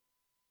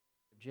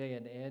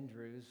J.N.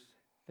 Andrews.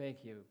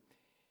 Thank you.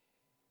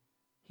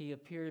 He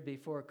appeared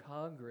before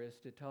Congress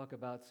to talk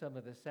about some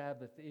of the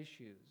Sabbath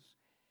issues.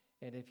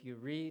 And if you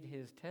read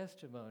his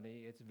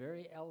testimony, it's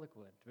very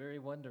eloquent, very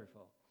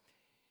wonderful.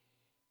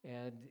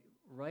 And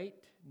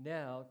right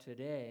now,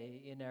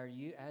 today,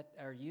 at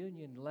our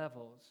union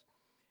levels,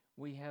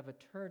 we have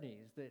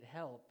attorneys that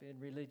help in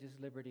religious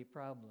liberty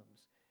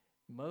problems.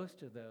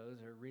 Most of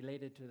those are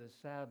related to the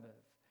Sabbath.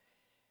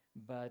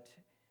 But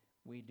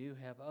we do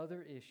have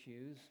other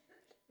issues,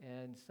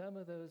 and some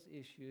of those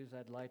issues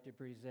I'd like to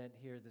present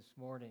here this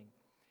morning.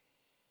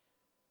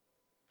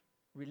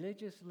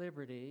 Religious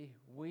liberty,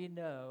 we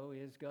know,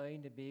 is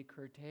going to be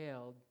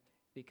curtailed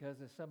because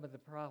of some of the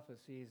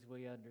prophecies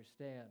we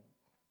understand.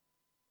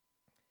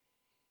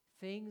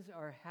 Things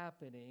are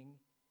happening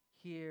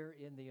here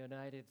in the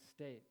United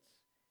States.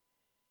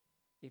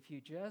 If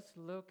you just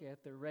look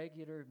at the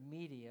regular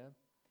media,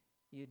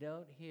 you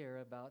don't hear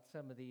about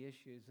some of the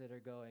issues that are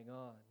going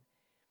on.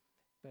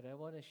 But I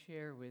want to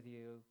share with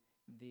you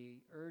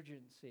the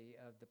urgency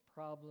of the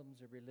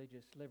problems of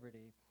religious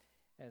liberty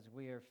as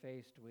we are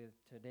faced with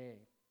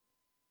today.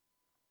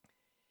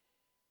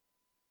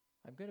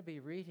 I'm going to be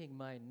reading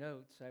my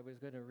notes. I was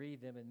going to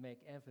read them and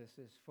make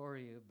emphasis for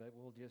you, but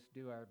we'll just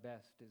do our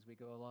best as we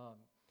go along.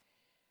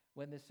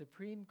 When the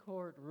Supreme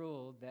Court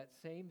ruled that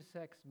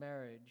same-sex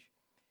marriage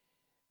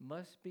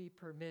must be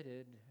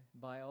permitted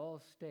by all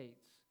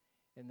states,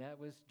 and that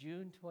was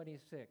June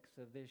 26th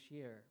of this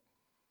year,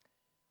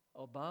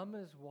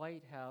 Obama's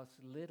White House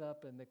lit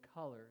up in the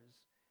colors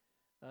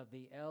of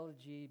the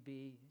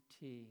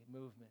LGBT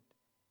movement.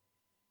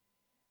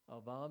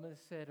 Obama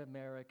said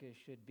America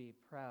should be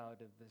proud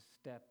of the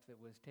step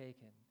that was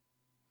taken.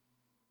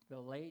 The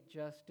late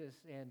Justice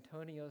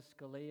Antonio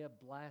Scalia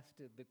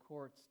blasted the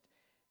court's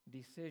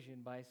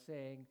decision by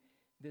saying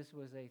this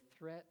was a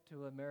threat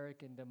to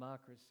American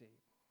democracy.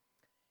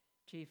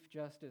 Chief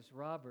Justice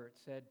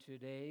Roberts said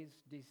today's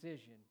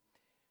decision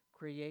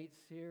creates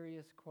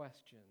serious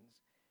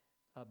questions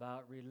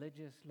about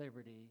religious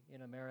liberty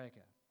in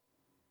America.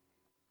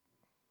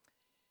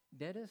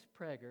 Dennis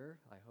Prager,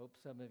 I hope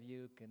some of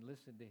you can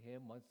listen to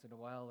him once in a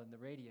while on the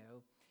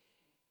radio.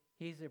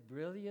 He's a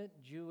brilliant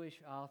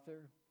Jewish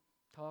author,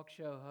 talk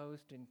show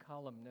host, and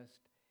columnist,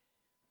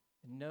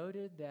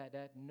 noted that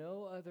at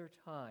no other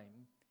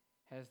time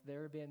has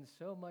there been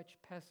so much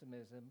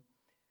pessimism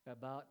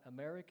about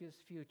America's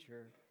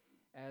future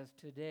as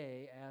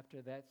today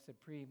after that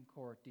Supreme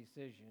Court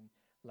decision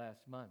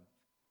last month.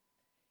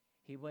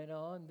 He went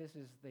on, this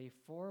is the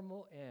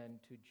formal end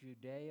to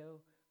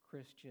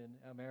Judeo-Christian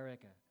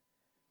America.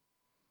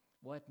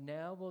 What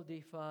now will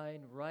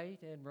define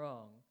right and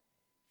wrong,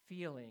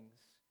 feelings,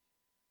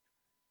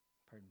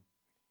 let's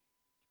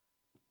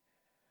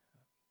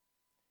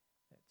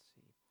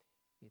see,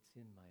 it's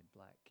in my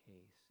black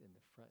case in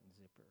the front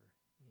zipper,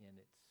 and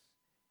it's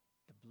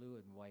the blue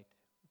and white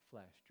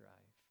flash drive.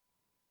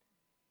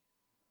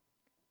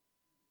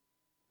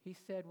 He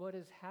said, what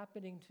is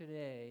happening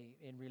today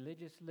in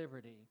religious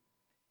liberty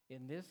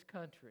in this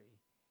country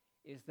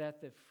is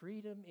that the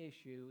freedom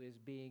issue is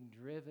being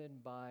driven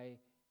by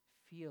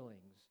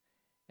feelings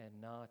and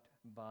not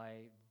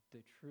by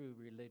the true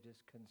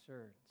religious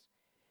concerns.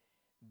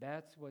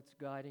 That's what's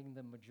guiding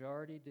the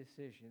majority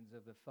decisions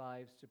of the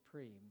 5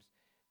 Supremes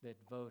that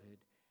voted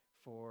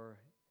for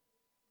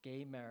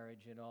gay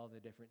marriage in all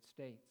the different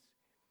states.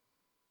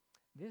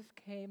 This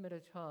came at a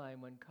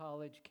time when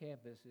college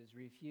campuses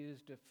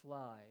refused to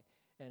fly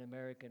an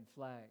American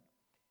flag.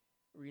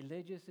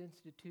 Religious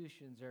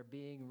institutions are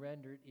being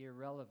rendered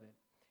irrelevant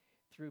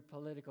through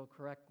political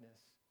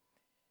correctness.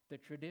 The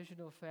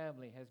traditional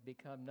family has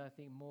become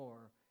nothing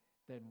more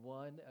than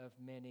one of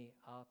many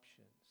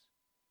options.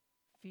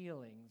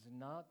 Feelings,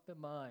 not the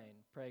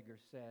mind, Prager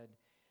said,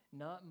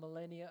 not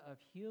millennia of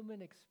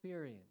human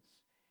experience,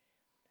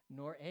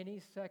 nor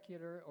any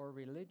secular or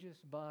religious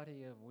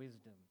body of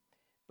wisdom,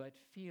 but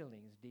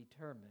feelings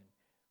determine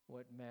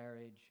what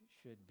marriage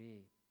should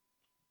be.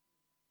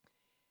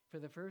 For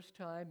the first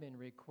time in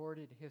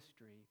recorded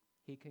history,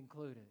 he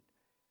concluded,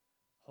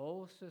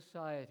 whole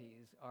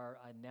societies are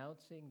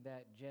announcing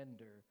that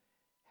gender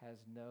has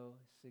no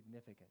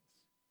significance.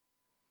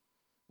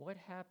 What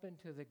happened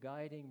to the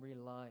guiding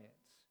reliance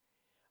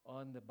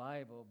on the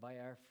Bible by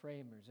our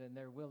framers and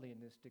their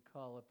willingness to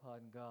call upon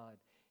God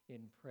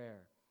in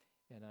prayer?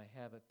 And I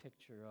have a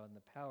picture on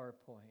the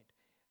PowerPoint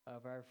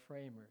of our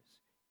framers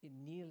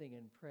kneeling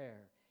in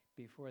prayer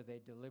before they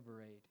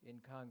deliberate in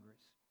Congress.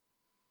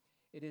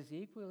 It is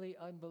equally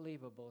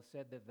unbelievable,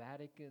 said the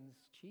Vatican's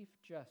Chief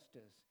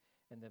Justice,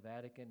 and the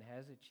Vatican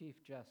has a Chief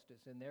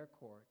Justice in their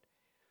court.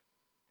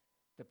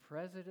 The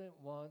president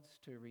wants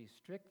to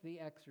restrict the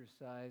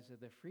exercise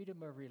of the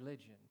freedom of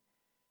religion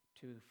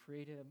to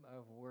freedom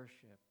of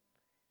worship.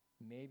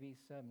 Maybe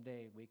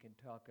someday we can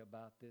talk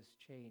about this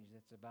change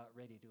that's about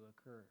ready to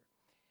occur.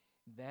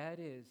 That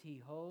is,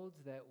 he holds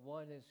that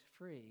one is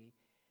free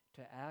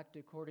to act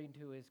according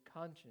to his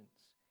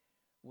conscience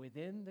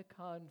within the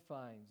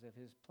confines of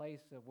his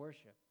place of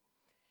worship,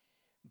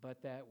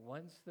 but that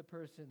once the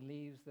person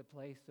leaves the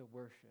place of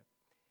worship,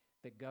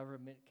 the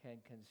government can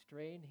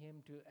constrain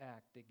him to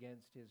act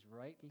against his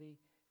rightly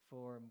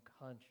formed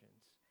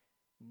conscience.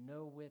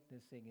 No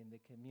witnessing in the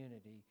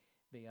community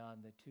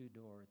beyond the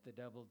the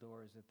double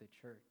doors of the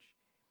church.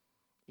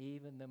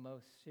 Even the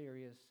most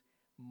serious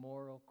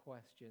moral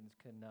questions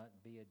cannot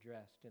be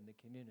addressed in the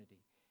community.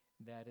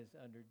 That is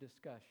under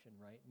discussion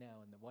right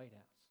now in the White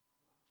House.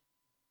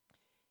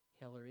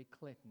 Hillary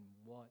Clinton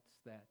wants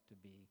that to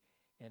be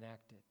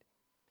enacted.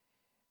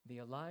 The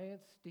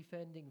Alliance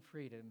Defending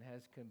Freedom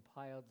has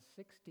compiled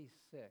 66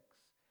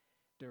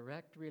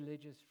 direct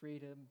religious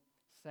freedom,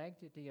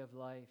 sanctity of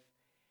life,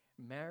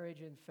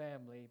 marriage and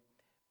family,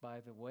 by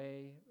the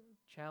way,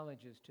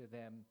 challenges to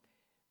them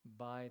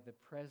by the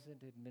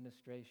present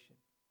administration.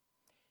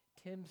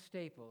 Tim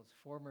Staples,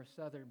 former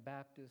Southern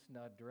Baptist,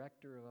 now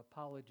Director of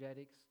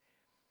Apologetics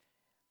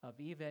of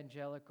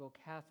Evangelical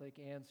Catholic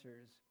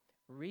Answers,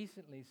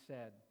 recently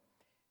said,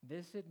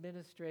 this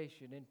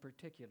administration in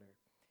particular,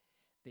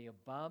 the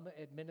Obama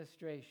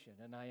administration,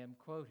 and I am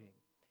quoting,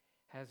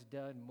 has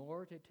done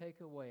more to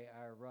take away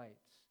our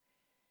rights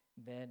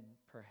than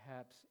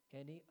perhaps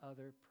any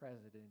other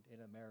president in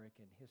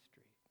American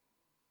history.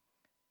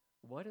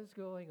 What is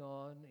going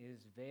on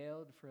is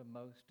veiled from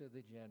most of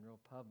the general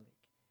public.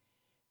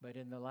 But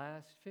in the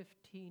last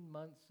 15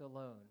 months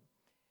alone,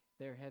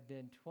 there have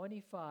been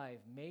 25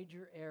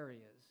 major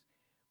areas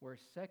where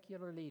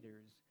secular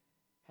leaders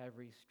have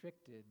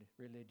restricted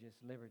religious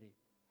liberty.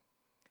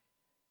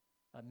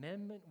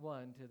 Amendment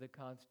 1 to the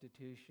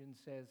Constitution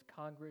says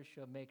Congress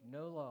shall make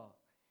no law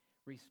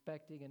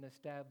respecting an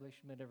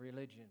establishment of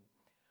religion,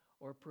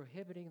 or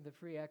prohibiting the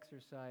free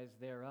exercise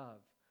thereof,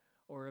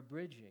 or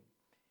abridging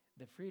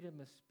the freedom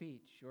of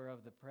speech or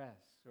of the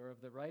press, or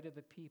of the right of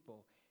the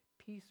people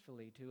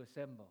peacefully to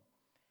assemble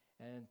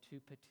and to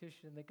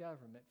petition the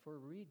government for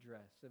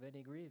redress of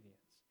any grievance.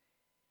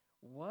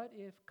 What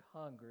if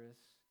Congress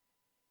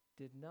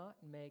did not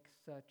make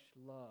such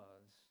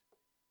laws?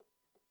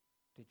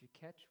 Did you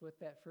catch what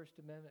that First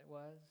Amendment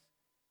was?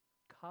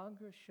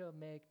 Congress shall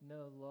make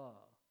no law.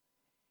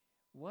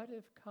 What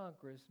if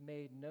Congress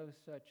made no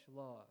such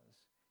laws,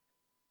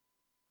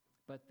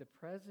 but the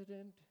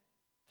president,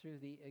 through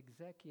the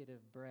executive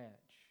branch,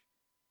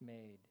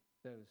 made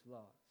those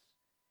laws?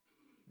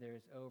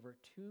 There's over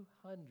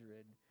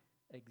 200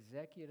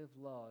 executive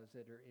laws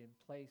that are in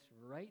place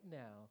right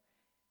now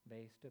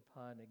based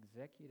upon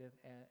executive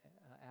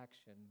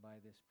action by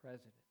this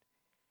president.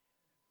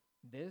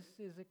 This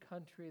is a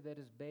country that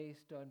is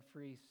based on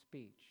free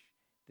speech.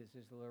 This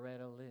is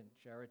Loretta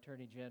Lynch, our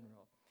Attorney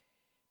General.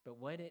 But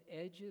when it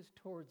edges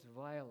towards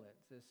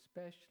violence,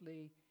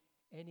 especially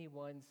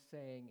anyone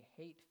saying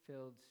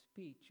hate-filled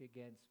speech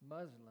against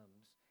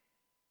Muslims,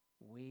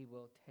 we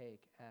will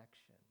take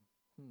action.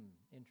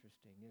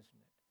 Interesting, isn't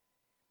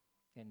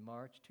it? In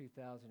March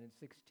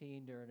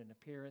 2016, during an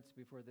appearance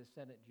before the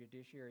Senate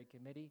Judiciary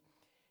Committee,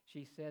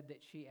 she said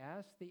that she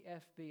asked the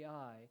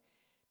FBI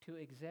to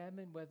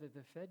examine whether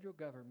the federal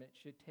government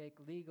should take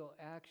legal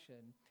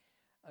action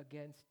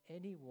against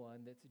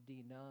anyone that's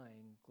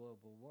denying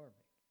global warming.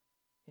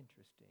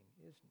 Interesting,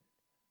 isn't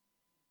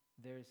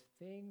it? There's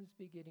things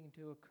beginning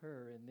to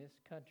occur in this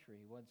country.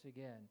 Once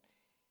again,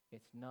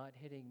 it's not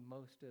hitting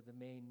most of the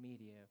main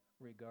media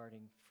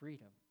regarding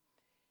freedom.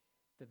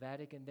 The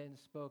Vatican then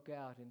spoke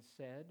out and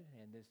said,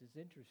 and this is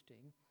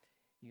interesting,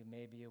 you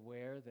may be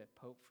aware that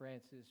Pope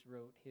Francis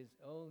wrote his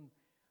own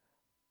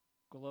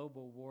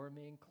global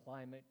warming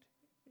climate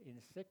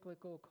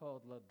encyclical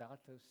called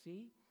Laudato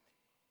Si.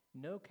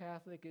 No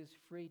Catholic is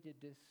free to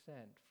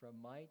dissent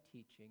from my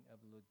teaching of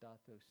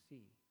Laudato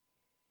Si.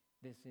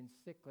 This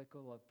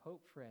encyclical of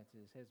Pope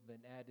Francis has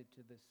been added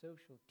to the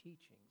social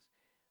teachings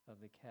of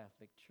the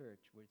Catholic Church,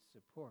 which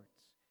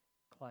supports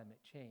climate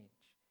change.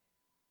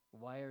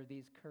 Why are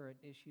these current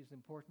issues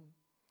important?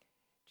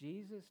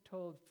 Jesus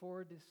told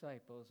 4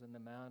 disciples in the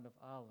Mount of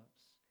Olives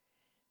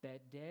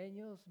that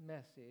Daniel's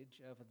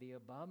message of the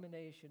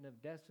abomination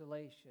of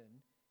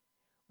desolation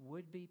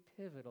would be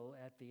pivotal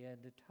at the end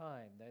of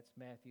time. That's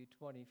Matthew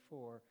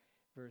 24,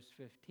 verse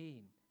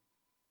 15.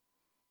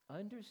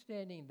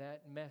 Understanding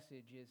that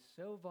message is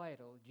so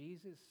vital,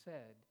 Jesus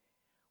said,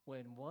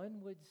 when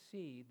one would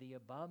see the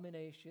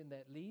abomination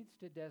that leads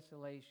to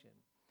desolation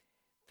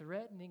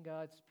threatening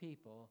God's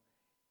people,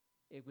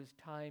 it was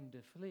time to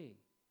flee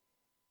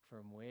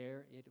from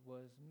where it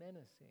was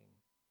menacing.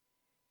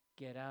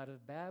 Get out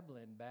of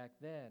Babylon back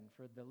then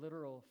for the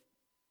literal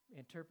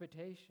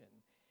interpretation.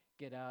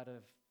 Get out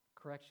of,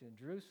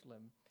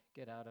 Jerusalem.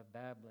 Get out of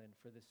Babylon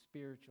for the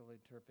spiritual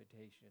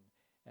interpretation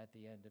at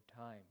the end of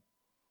time.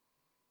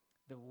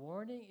 The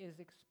warning is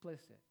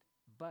explicit,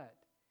 but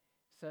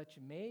such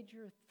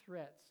major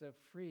threats of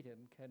freedom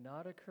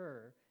cannot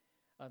occur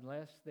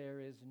unless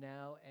there is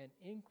now an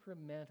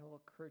incremental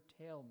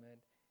curtailment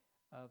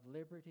of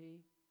liberty,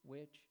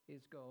 which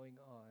is going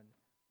on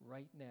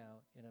right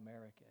now in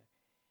America,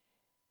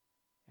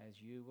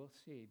 as you will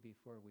see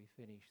before we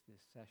finish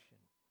this session.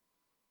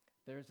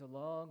 There's a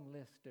long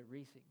list of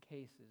recent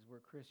cases where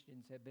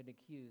Christians have been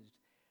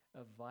accused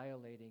of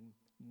violating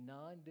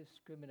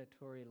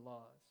non-discriminatory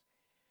laws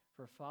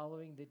for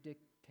following the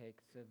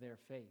dictates of their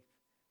faith.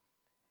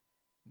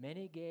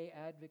 Many gay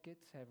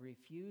advocates have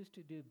refused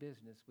to do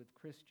business with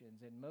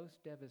Christians, and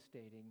most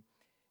devastating,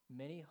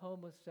 many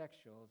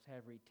homosexuals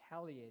have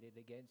retaliated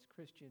against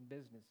Christian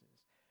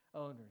businesses,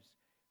 owners,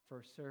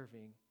 for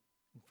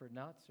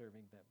not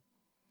serving them.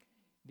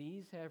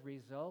 These have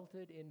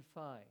resulted in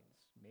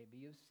fines. Maybe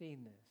you've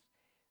seen this.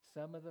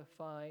 Some of the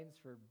fines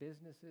for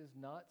businesses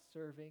not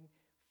serving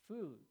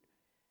food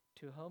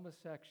to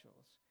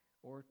homosexuals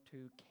or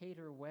to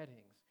cater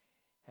weddings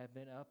have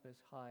been up as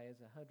high as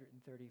 $135,000,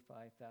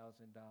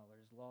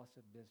 loss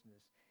of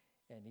business,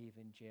 and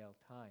even jail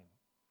time.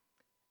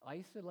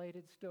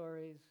 Isolated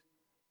stories?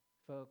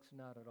 Folks,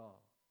 not at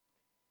all.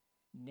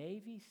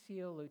 Navy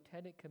SEAL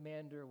Lieutenant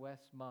Commander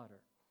Wes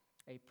Motter,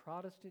 a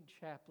Protestant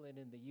chaplain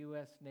in the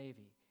U.S.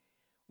 Navy,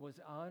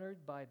 was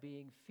honored by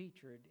being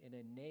featured in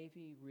a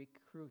Navy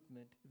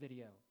recruitment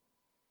video.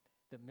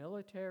 The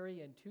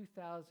military in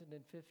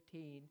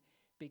 2015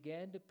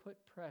 began to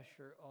put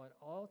pressure on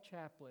all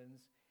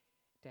chaplains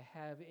to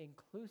have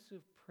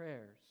inclusive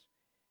prayers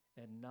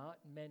and not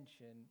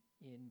mention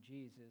in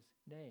Jesus'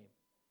 name.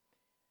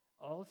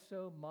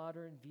 Also,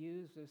 modern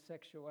views of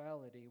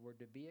sexuality were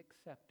to be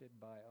accepted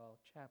by all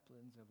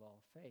chaplains of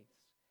all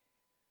faiths.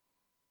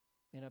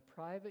 In a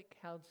private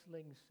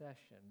counseling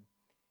session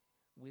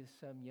with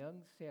some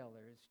young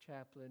sailors,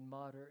 Chaplain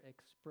Motter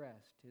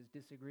expressed his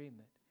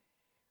disagreement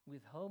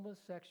with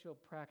homosexual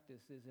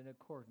practices in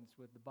accordance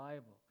with the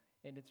Bible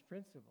and its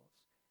principles.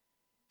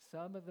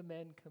 Some of the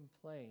men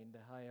complained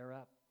higher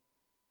up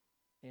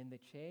in the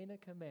chain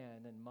of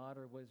command, and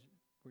Motter was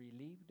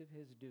relieved of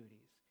his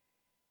duties,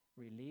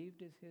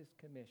 relieved of his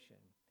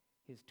commission.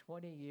 His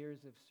 20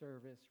 years of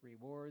service,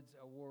 rewards,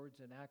 awards,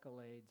 and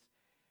accolades,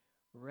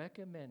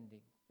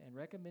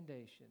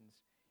 recommendations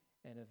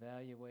and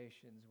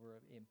evaluations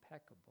were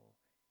impeccable.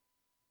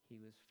 He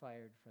was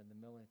fired from the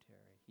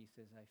military. He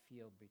says, I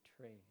feel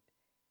betrayed,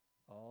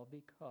 all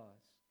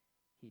because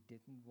he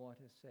didn't want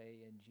to say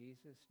in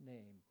Jesus'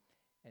 name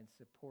and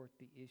support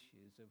the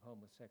issues of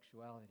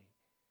homosexuality.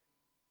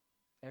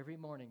 Every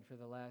morning for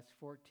the last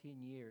 14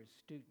 years,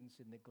 students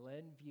in the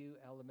Glenview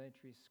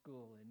Elementary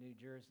School in New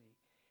Jersey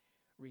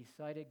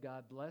recited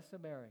God Bless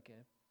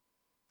America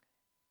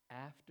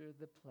after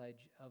the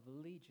Pledge of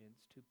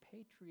Allegiance to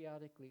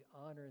patriotically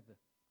honor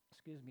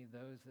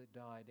those that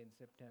died in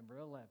September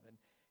 11,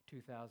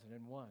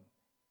 2001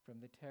 from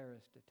the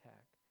terrorist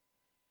attack,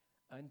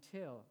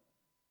 until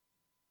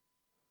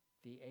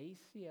the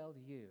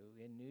ACLU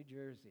in New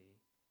Jersey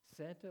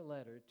sent a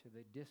letter to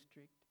the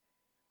district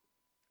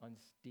on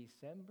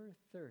December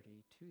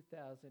 30,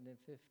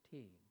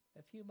 2015,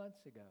 a few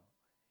months ago,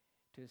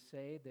 to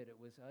say that it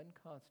was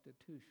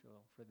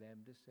unconstitutional for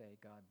them to say,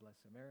 God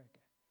bless America.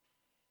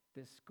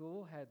 The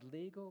school had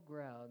legal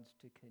grounds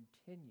to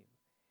continue,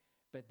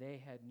 but they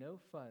had no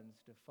funds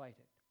to fight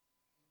it.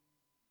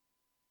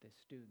 The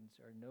students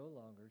are no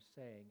longer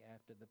saying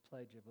after the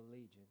Pledge of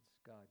Allegiance,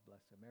 God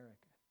bless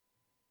America.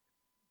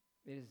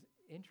 It is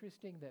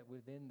interesting that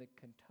within the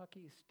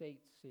Kentucky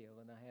State Seal,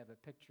 and I have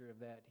a picture of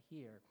that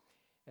here,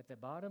 at the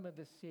bottom of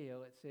the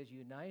seal it says,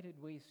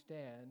 United we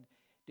stand,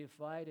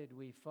 divided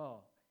we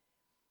fall.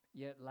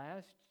 Yet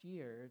last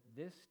year,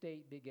 this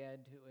state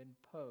began to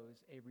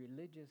impose a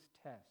religious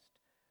test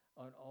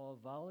on all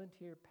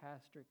volunteer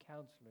pastor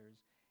counselors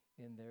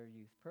in their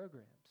youth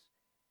programs,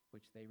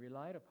 which they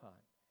relied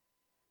upon.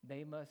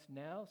 They must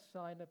now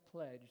sign a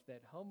pledge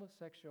that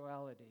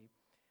homosexuality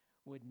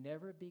would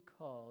never be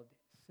called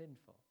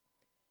sinful.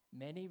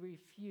 Many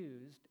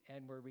refused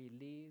and were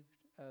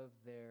relieved of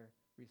their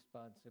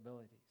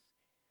responsibilities.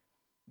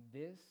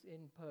 This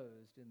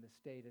imposed in the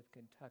state of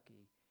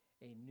Kentucky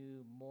a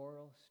new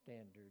moral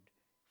standard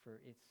for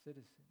its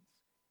citizens.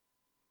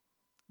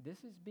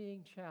 This is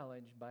being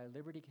challenged by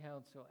Liberty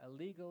Counsel, a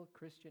legal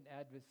Christian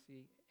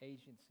advocacy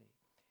agency.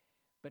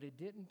 But it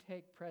didn't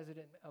take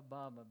President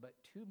Obama but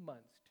 2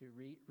 months to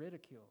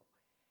ridicule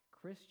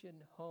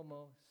Christian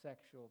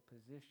homosexual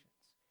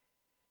positions.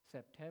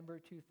 September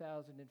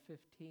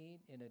 2015,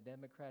 in a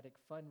Democratic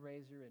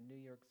fundraiser in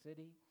New York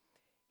City,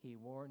 he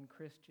warned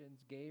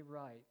Christians gay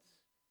rights,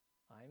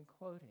 I'm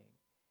quoting,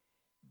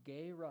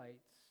 gay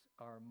rights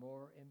are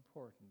more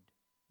important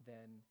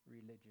than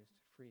religious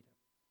freedom.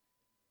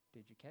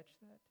 Did you catch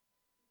that?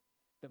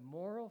 The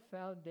moral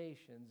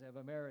foundations of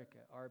America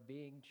are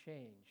being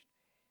changed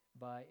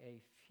by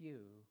a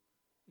few.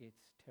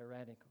 It's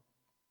tyrannical.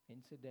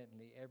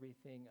 Incidentally,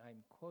 everything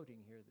I'm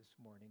quoting here this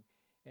morning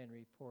and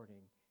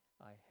reporting,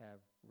 I have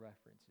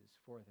references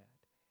for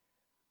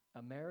that.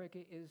 America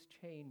is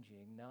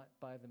changing not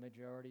by the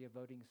majority of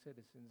voting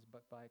citizens,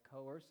 but by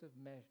coercive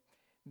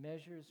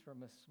measures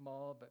from a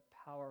small but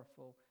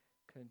powerful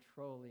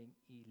controlling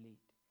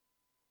elite.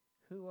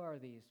 Who are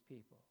these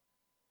people?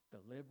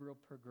 The liberal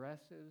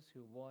progressives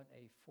who want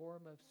a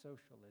form of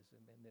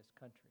socialism in this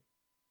country.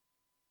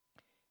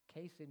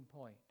 Case in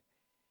point,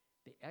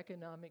 the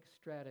economic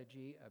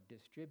strategy of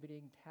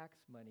distributing tax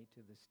money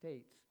to the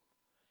states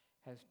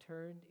has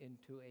turned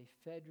into a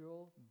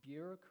federal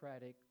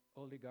bureaucratic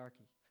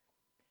oligarchy.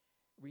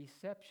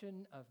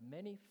 Reception of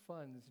many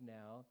funds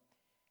now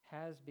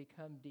has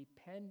become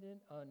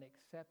dependent on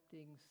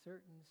accepting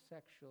certain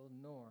sexual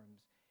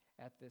norms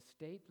at the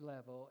state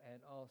level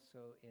and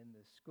also in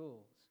the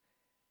schools.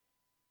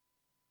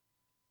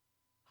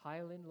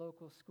 Highland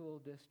Local School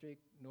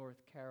District,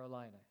 North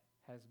Carolina,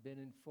 has been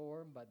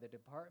informed by the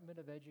Department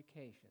of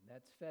Education,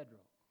 that's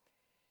federal,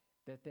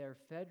 that their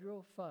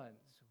federal funds,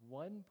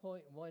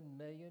 $1.1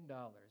 million,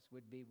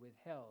 would be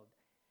withheld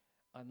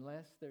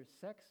unless their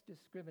sex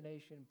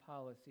discrimination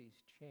policies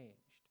changed.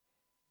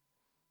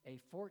 A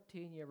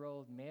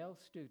 14-year-old male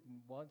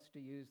student wants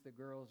to use the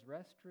girls'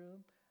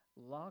 restroom,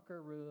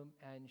 locker room,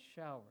 and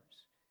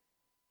showers.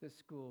 The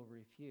school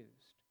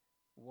refused.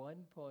 $1.1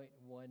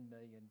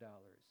 million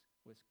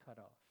was cut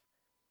off.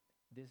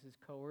 This is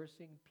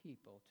coercing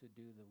people to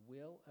do the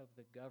will of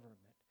the government,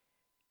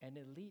 an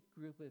elite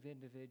group of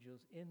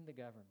individuals in the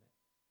government.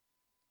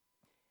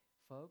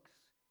 Folks,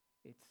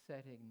 it's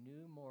setting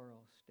new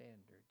moral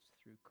standards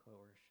through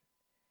coercion.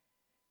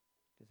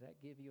 Does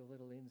that give you a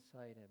little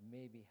insight of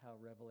maybe how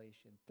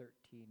Revelation 13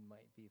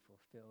 might be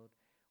fulfilled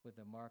with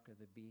the mark of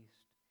the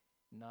beast,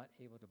 not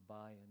able to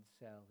buy and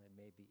sell, and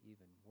maybe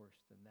even worse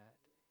than that?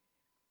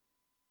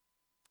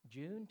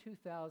 June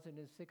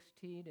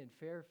 2016 in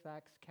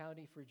Fairfax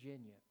County,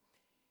 Virginia,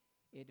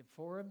 it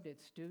informed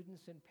its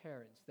students and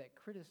parents that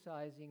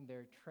criticizing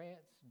their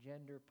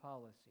transgender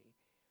policy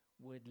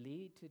would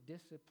lead to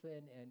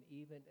discipline and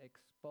even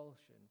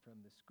expulsion from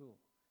the school.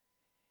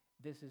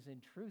 This is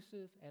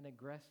intrusive and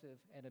aggressive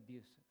and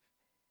abusive.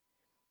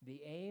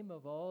 The aim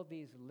of all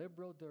these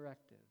liberal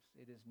directives,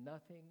 it is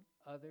nothing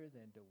other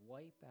than to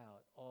wipe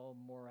out all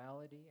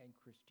morality and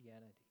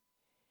Christianity.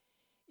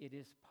 It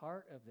is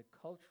part of the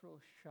cultural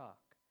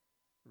shock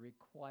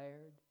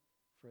required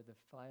for the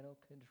final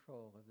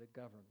control of the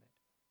government.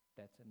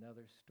 That's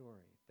another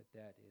story, but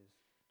that is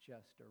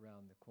just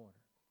around the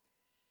corner.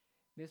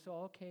 This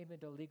all came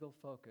into legal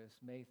focus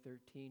May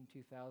 13,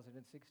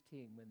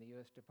 2016, when the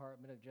U.S.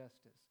 Department of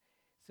Justice,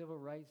 Civil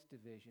Rights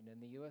Division,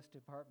 and the U.S.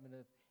 Department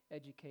of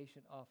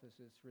Education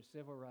Offices for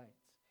Civil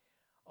Rights,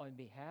 on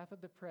behalf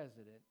of the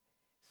President,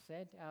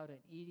 sent out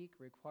an edict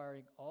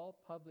requiring all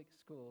public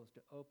schools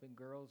to open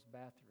girls'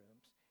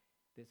 bathrooms.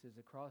 This is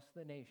across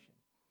the nation.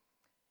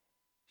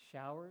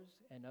 Showers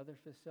and other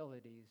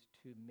facilities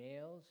to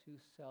males who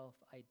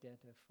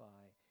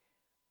self-identify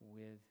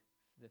with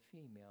the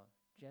female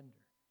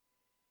gender.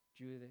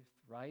 Judith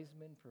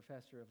Reisman,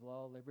 professor of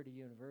law, Liberty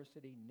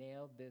University,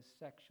 nailed this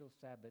sexual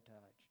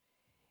sabotage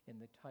in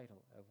the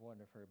title of one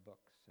of her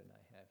books, and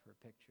I have her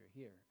picture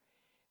here.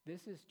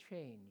 This is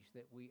change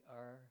that we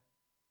are,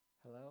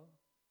 hello?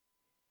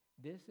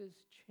 This is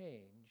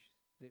change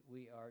that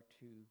we are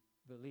to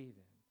believe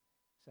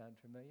in. Sound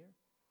familiar?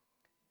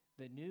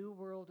 The new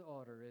world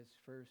order is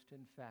first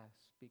and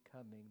fast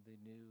becoming the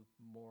new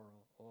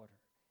moral order.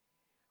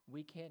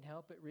 We can't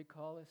help but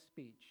recall a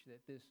speech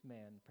that this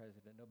man,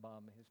 President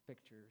Obama, his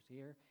picture is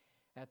here,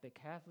 at the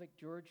Catholic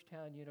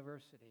Georgetown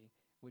University,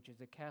 which is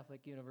a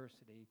Catholic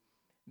university,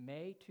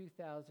 May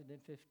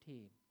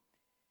 2015.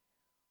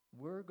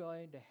 We're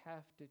going to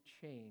have to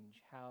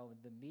change how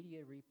the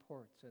media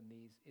reports on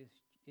these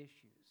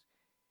issues.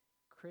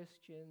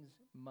 Christians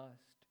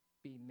must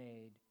be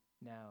made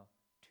now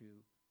to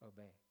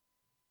obey.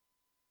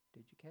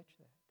 Did you catch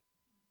that?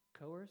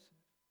 Coercive,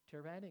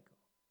 tyrannical.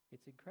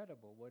 It's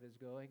incredible what is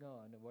going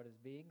on and what is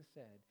being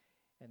said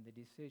and the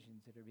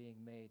decisions that are being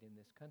made in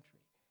this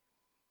country.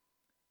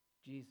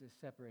 Jesus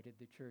separated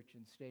the church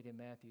and stated in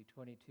Matthew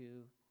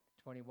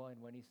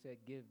 22:21 when he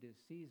said, "Give to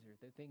Caesar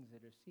the things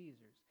that are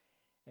Caesar's,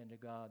 and to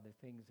God the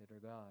things that are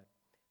God."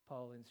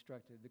 Paul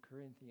instructed the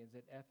Corinthians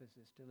at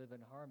Ephesus to live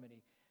in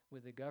harmony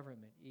with the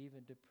government,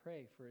 even to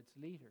pray for its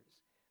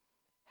leaders.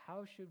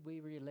 How should we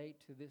relate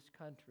to this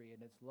country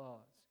and its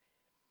laws?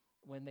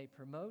 When they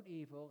promote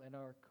evil and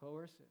are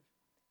coercive,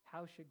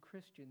 how should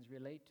Christians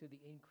relate to the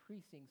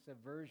increasing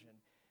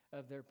subversion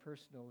of their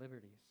personal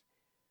liberties?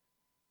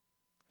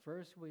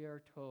 First, we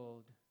are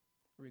told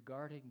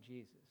regarding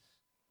Jesus,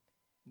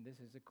 and this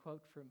is a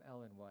quote from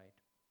Ellen White,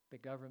 the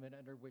government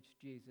under which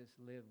Jesus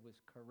lived was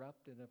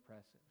corrupt and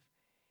oppressive.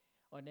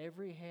 On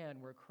every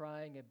hand were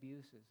crying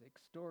abuses,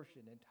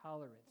 extortion,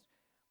 intolerance,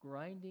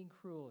 grinding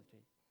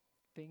cruelty,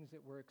 things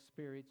that we're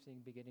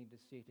experiencing, beginning to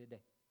see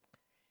today.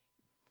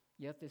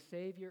 Yet the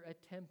Savior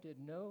attempted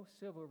no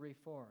civil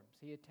reforms.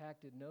 He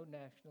attacked no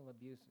national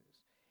abuses,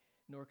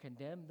 nor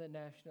condemned the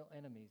national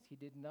enemies. He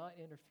did not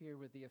interfere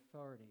with the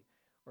authority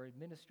or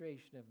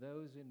administration of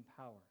those in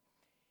power.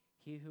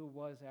 He who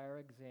was our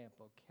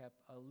example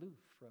kept aloof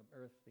from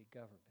earthly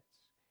governments,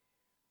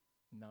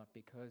 not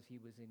because he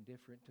was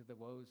indifferent to the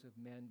woes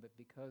of men, but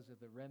because of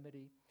the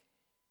remedy.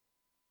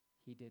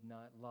 He did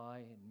not lie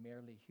in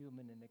merely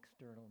human and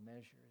external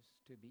measures.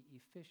 To be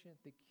efficient,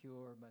 the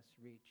cure must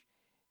reach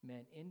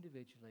men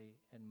individually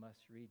and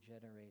must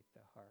regenerate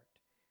the heart.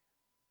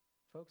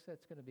 Folks,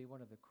 that's going to be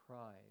one of the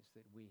cries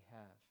that we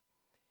have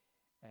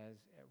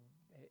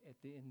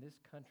in this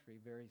country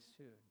very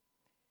soon.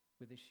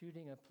 With the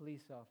shooting of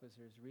police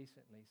officers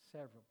recently,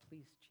 several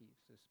police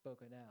chiefs have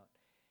spoken out.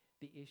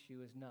 The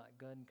issue is not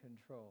gun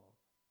control.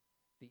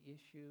 the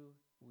issue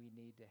we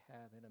need to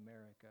have in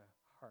America,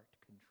 heart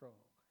control.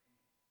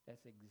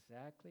 That's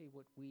exactly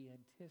what we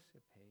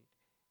anticipate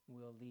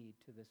will lead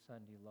to the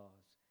Sunday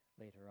laws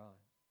later on.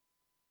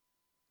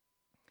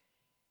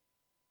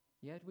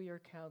 Yet we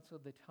are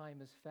counseled the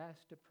time is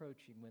fast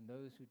approaching when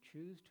those who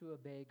choose to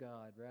obey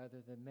God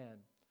rather than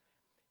men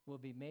will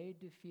be made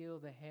to feel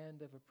the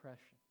hand of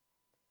oppression.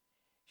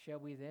 Shall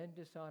we then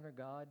dishonor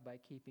God by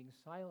keeping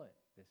silent?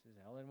 This is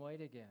Ellen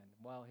White again,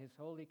 while his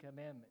holy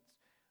commandments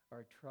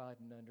are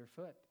trodden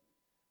underfoot.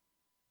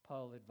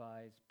 Paul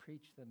advised,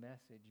 preach the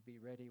message, be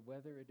ready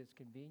whether it is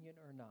convenient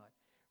or not.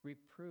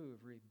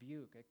 Reprove,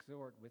 rebuke,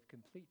 exhort with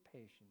complete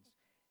patience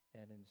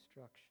and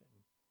instruction.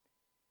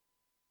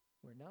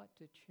 We're not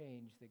to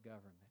change the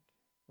government.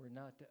 We're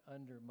not to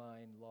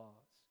undermine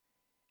laws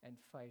and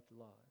fight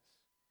laws.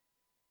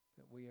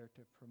 But we are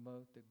to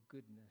promote the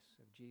goodness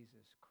of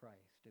Jesus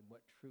Christ and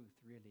what truth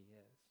really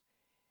is.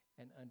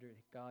 And under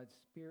God's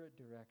Spirit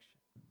direction,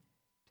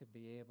 to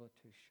be able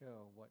to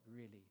show what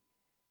really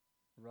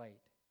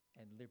right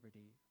and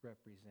liberty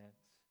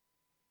represents.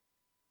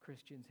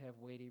 Christians have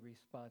weighty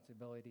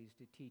responsibilities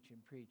to teach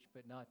and preach,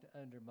 but not to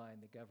undermine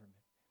the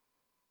government.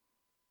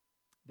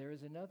 There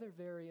is another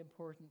very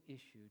important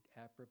issue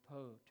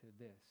apropos to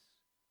this.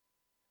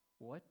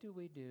 What do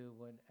we do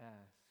when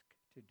asked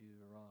to do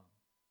wrong?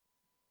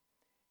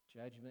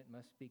 Judgment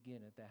must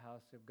begin at the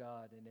house of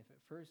God, and if it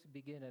first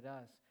begin at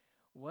us,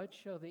 what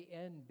shall the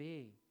end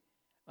be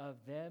of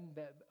them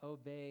that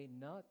obey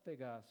not the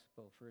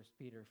gospel? 1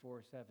 Peter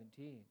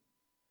 4:17.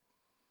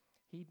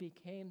 He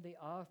became the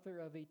author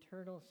of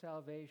eternal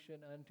salvation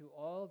unto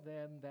all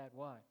them that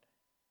what?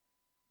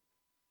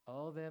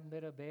 All them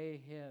that obey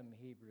him,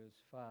 Hebrews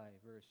 5,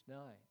 verse 9.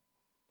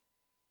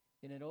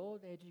 In an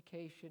old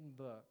education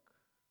book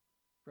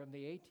from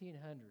the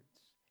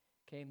 1800s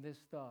came this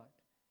thought: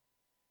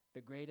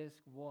 the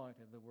greatest want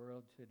of the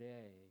world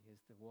today is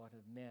the want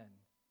of men.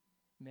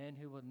 Men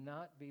who will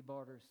not be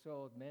bought or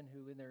sold, men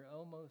who in their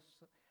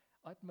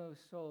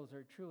utmost souls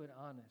are true and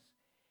honest,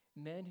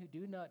 men who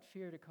do not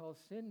fear to call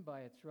sin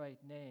by its right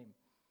name,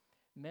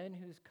 men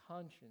whose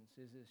conscience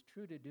is as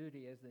true to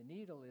duty as the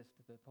needle is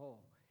to the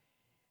pole,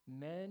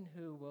 men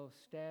who will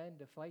stand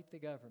to fight the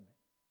government.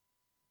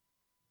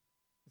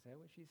 Is that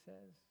what she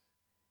says?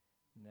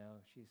 No,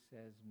 she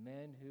says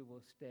men who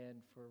will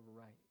stand for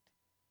right,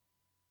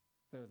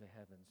 though the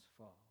heavens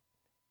fall.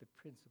 The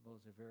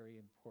principles are very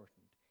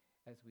important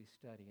as we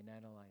study and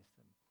analyze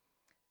them.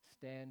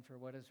 Stand for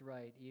what is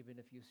right,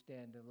 even if you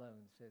stand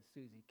alone, says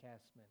Susie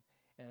Kassman,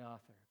 an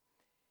author.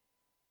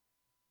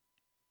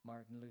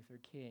 Martin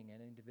Luther King, an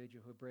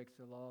individual who breaks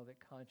the law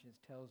that conscience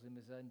tells him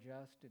is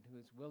unjust and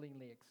who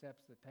willingly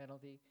accepts the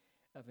penalty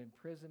of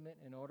imprisonment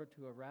in order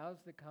to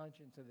arouse the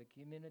conscience of the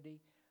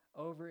community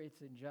over its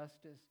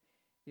injustice,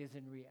 is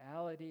in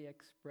reality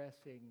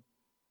expressing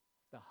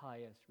the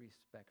highest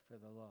respect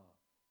for the law.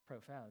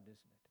 Profound,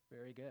 isn't it?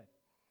 Very good.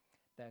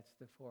 That's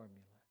the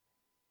formula.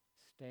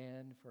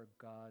 Stand for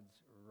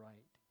God's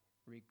right,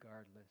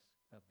 regardless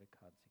of the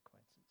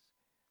consequences.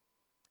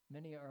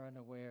 Many are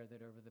unaware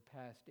that over the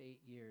past 8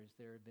 years,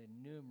 there have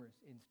been numerous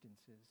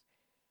instances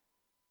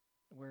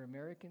where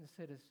American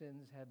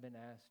citizens have been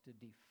asked to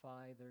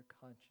defy their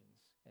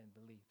conscience and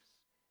beliefs.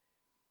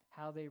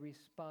 How they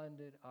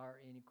responded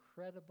are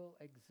incredible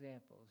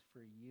examples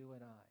for you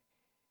and I,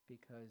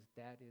 because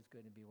that is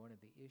going to be one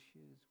of the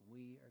issues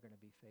we are going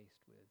to be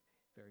faced with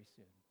very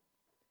soon.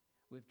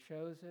 We've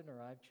chosen, or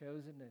I've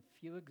chosen, a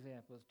few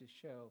examples to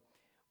show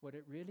what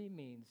it really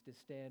means to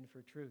stand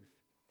for truth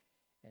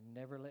and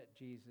never let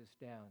Jesus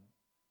down.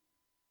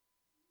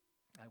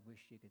 I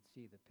wish you could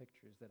see the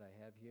pictures that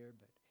I have here,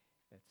 but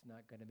that's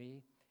not going to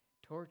be.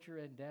 Torture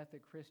and death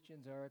of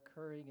Christians are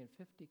occurring in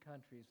 50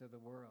 countries of the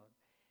world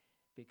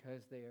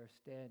because they are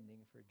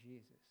standing for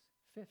Jesus.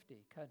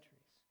 50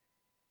 countries.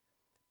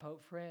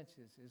 Pope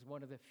Francis is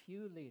one of the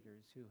few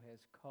leaders who has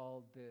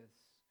called this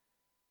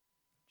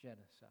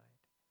genocide.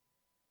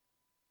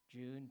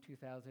 June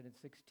 2016,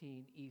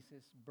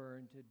 ISIS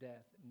burned to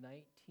death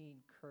 19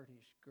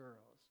 Kurdish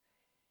girls.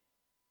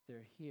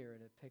 They're here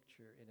in a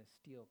picture in a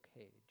steel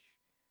cage,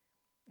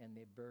 and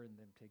they burned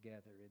them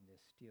together in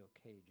this steel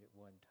cage at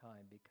one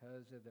time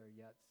because of their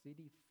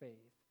Yazidi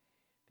faith,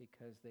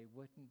 because they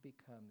wouldn't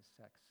become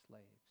sex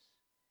slaves.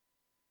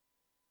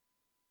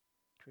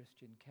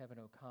 Christian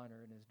Kevin O'Connor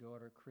and his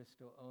daughter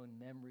Crystal own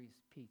Memories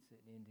Pizza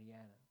in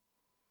Indiana,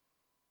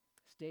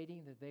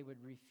 stating that they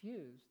would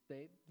refuse.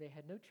 They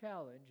had no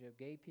challenge of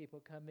gay people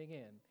coming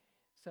in.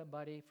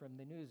 Somebody from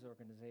the news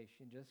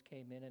organization just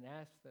came in and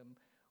asked them,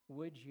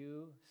 would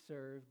you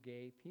serve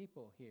gay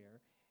people here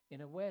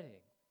in a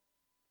wedding?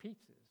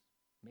 Pizzas.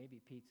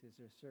 Maybe pizzas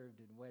are served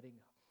in wedding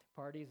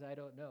parties, I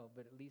don't know,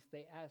 but at least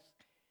they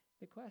asked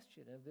the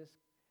question of this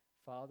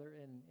father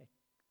and,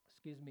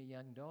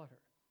 young daughter.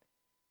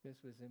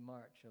 This was in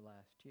March of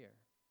last year.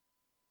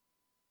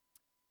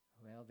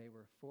 Well, they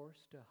were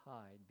forced to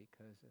hide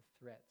because of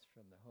threats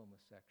from the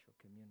homosexual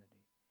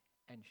community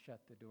and shut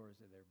the doors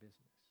of their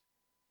business.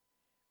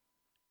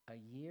 A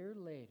year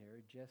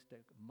later, just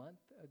a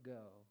month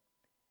ago,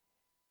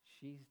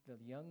 The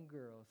young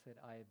girl said,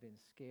 I have been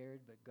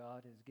scared, but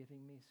God is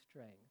giving me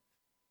strength.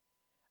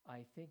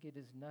 I think it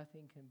is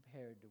nothing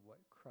compared to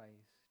what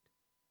Christ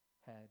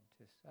had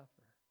to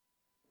suffer.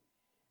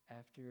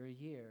 After a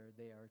year,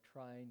 they are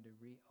trying to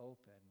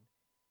reopen,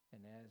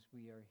 and as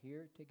we are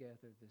here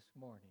together this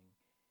morning,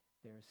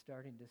 they're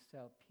starting to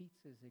sell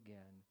pizzas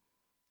again,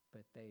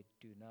 but they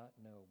do not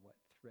know what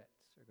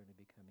threats are going to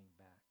be coming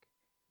back.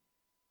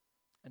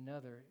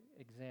 Another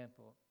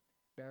example,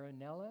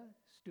 Baronella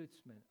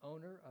Stutzman,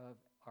 owner of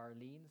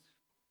Arlene's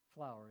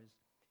Flowers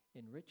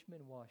in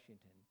Richmond,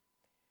 Washington,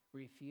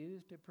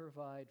 refused to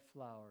provide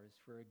flowers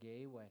for a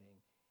gay wedding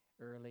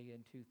early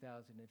in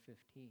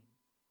 2015.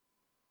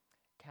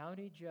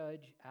 County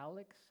Judge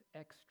Alex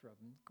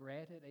Ekstrom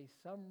granted a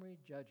summary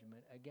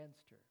judgment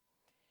against her,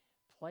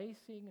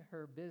 placing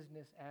her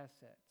business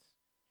assets,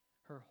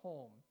 her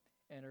home,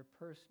 and her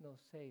personal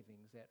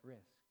savings at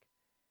risk.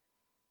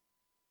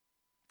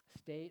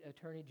 State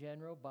Attorney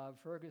General Bob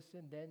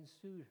Ferguson then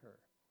sued her,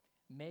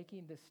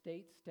 making the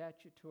state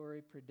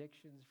statutory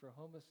predictions for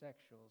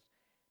homosexuals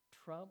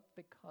trump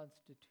the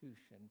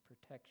Constitution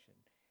protection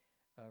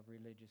of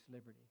religious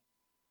liberty.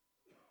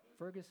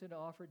 Ferguson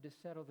offered to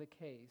settle the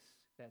case,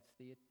 that's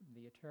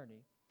the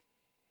attorney,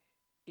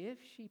 if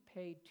she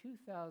paid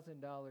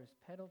 $2,000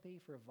 penalty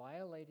for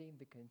violating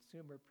the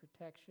Consumer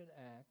Protection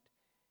Act,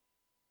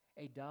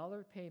 a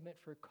 $1 payment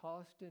for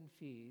cost and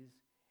fees,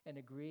 and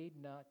agreed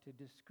not to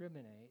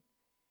discriminate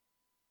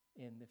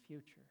in the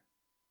future.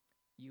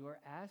 You are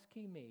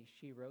asking me,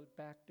 she wrote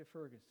back to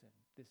Ferguson,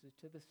 this is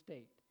to the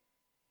state,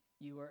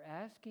 you are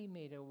asking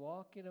me to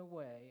walk in a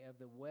way of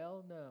the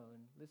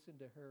well-known, listen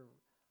to her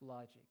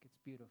logic, it's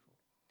beautiful.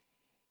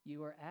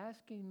 You are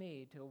asking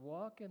me to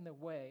walk in the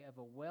way of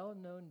a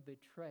well-known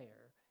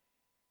betrayer,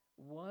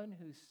 one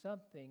who's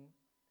something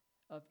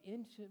of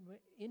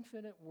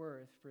infinite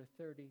worth for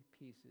 30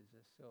 pieces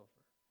of silver.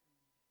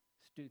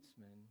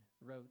 Stutzman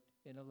wrote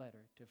in a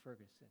letter to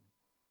Ferguson.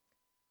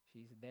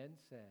 She then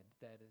said,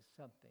 that is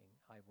something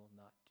I will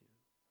not do.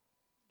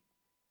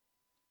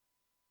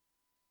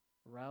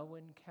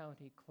 Rowan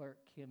County Clerk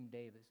Kim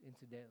Davis,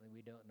 incidentally,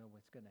 we don't know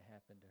what's going to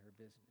happen to her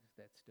business.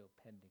 That's still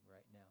pending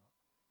right now.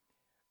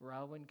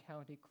 Rowan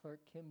County Clerk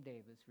Kim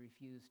Davis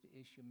refused to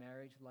issue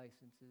marriage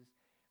licenses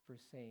for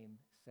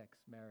same-sex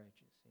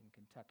marriages in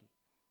Kentucky.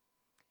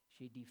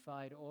 She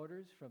defied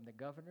orders from the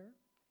governor,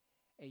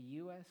 a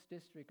U.S.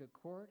 District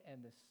Court,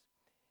 and the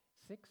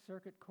Sixth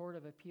Circuit Court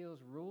of Appeals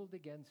ruled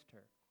against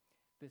her.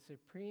 The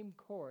Supreme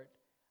Court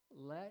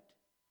let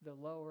the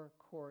lower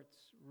court's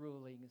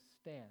ruling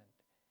stand.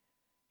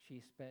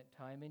 She spent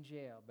time in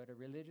jail, but a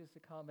religious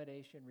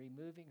accommodation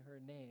removing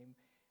her name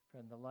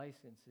from the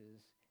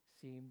licenses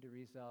seemed to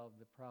resolve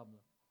the problem.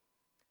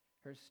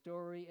 Her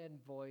story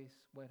and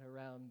voice went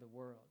around the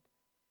world.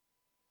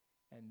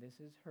 And this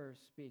is her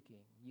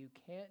speaking. You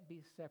can't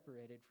be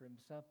separated from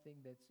something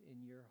that's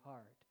in your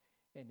heart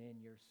and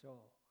in your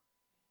soul.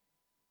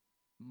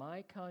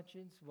 My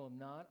conscience will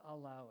not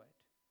allow it.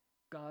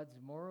 God's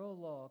moral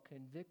law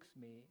convicts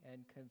me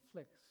and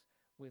conflicts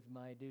with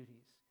my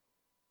duties.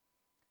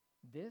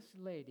 This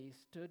lady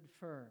stood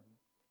firm,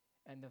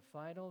 and the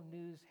final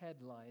news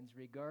headlines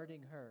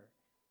regarding her,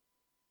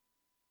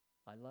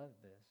 I love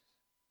this.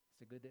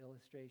 It's a good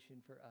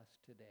illustration for us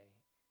today.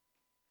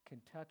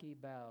 Kentucky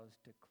bows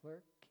to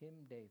Clerk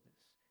Kim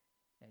Davis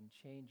and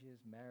changes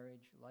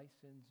marriage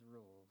license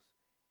rules,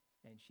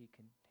 and she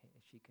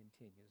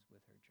continues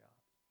with her job.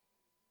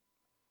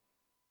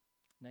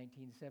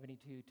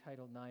 1972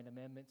 Title IX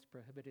amendments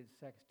prohibited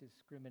sex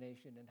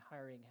discrimination in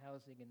hiring,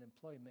 housing, and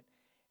employment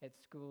at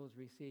schools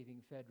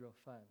receiving federal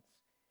funds.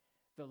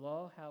 The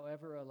law,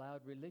 however,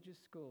 allowed religious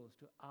schools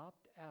to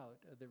opt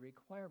out of the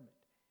requirement.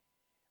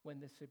 When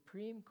the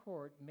Supreme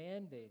Court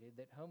mandated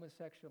that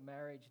homosexual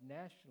marriage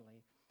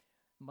nationally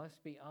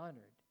must be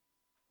honored,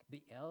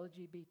 the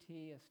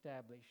LGBT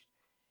established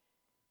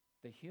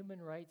the Human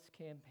Rights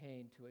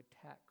Campaign to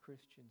attack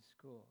Christian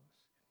schools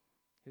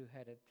who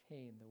had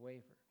obtained the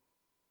waiver.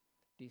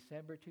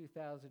 December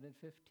 2015,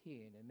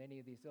 and many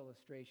of these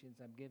illustrations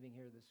I'm giving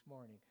here this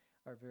morning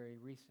are very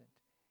recent.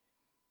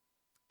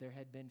 There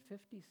had been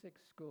 56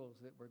 schools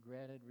that were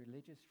granted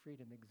religious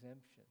freedom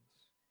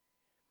exemptions.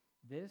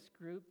 This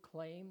group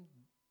claimed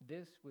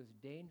this was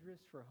dangerous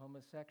for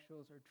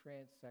homosexuals or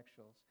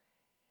transsexuals.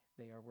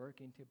 They are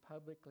working to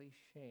publicly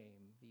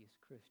shame these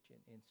Christian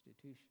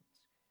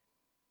institutions.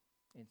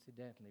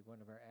 Incidentally,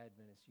 one of our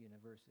Adventist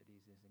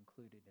universities is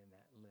included in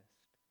that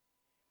list.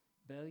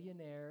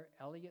 Billionaire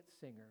Elliot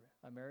Singer,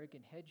 American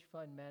hedge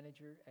fund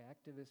manager,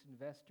 activist,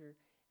 investor,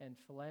 and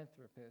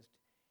philanthropist,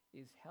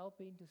 is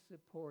helping to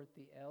support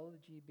the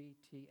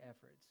LGBT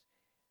efforts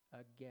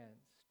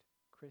against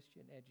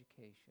Christian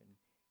education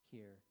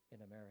here in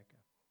America.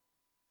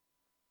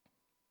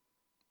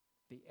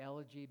 The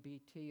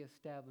LGBT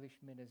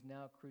establishment is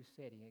now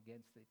crusading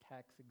against the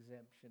tax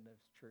exemption of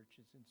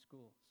churches and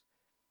schools.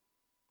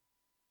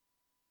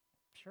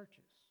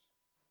 Churches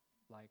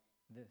like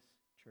this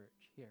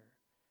church here.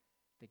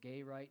 The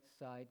gay rights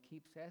side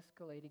keeps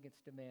escalating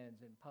its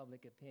demands, and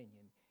public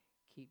opinion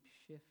keeps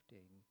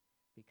shifting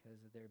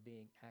because of their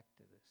being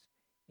activists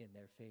in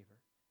their favor.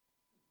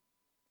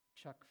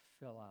 Chuck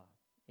Phillow,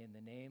 in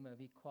the name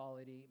of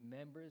equality,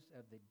 members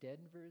of the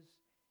Denver's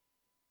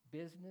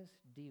Business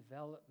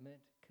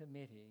Development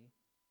Committee,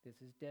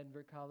 this is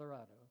Denver,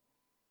 Colorado,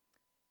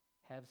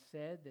 have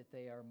said that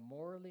they are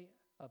morally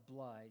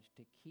obliged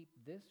to keep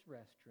this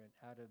restaurant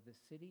out of the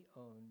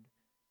city-owned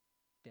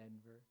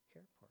Denver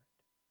airport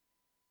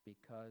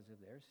because of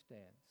their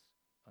stance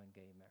on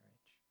gay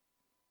marriage.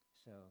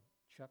 So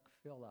Chuck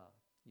Phillow,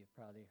 you've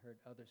probably heard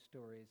other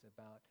stories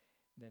about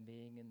them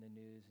being in the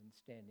news and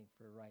standing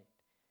for right.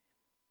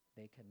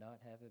 They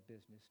cannot have a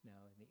business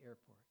now in the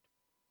airport.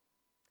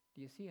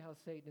 Do you see how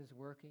Satan is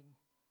working?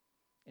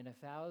 In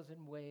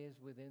 1,000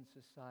 ways within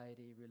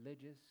society,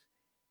 religious,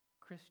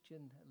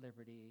 Christian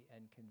liberty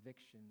and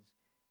convictions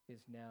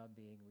is now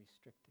being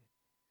restricted.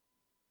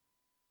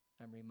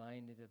 I'm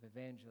reminded of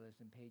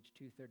Evangelism, page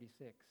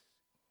 236.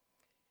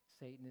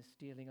 Satan is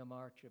stealing a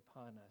march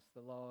upon us.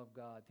 The law of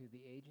God, through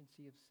the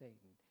agency of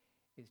Satan,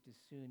 is to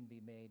soon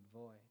be made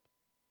void.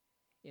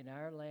 In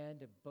our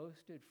land of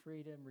boasted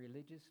freedom,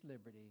 religious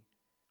liberty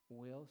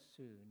will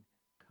soon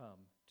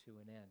come to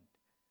an end.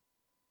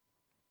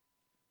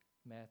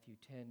 Matthew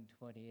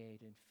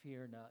 10:28, and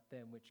fear not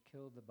them which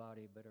kill the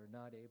body, but are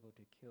not able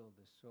to kill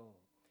the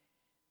soul,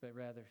 but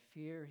rather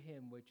fear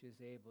him which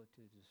is able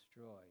to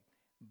destroy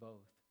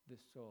both the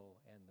soul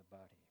and the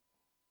body.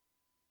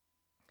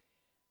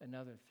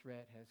 Another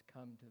threat has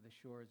come to the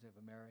shores of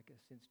America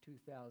since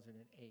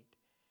 2008.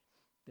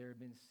 There have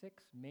been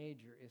 6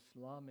 major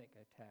Islamic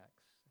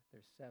attacks.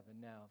 There's 7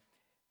 now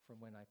from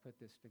when I put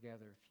this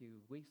together a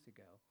few weeks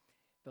ago.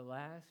 The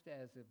last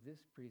as of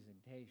this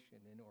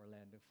presentation in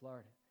Orlando,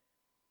 Florida.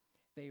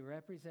 They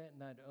represent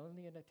not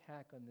only an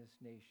attack on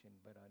this nation,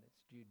 but on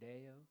its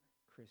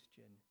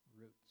Judeo-Christian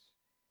roots.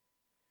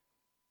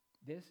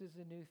 This is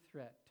a new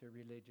threat to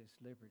religious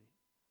liberty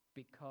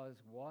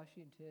because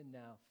Washington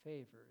now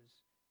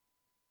favors,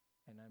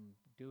 and I'm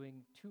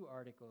doing 2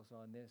 articles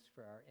on this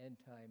for our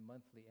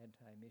monthly end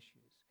time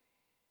issues.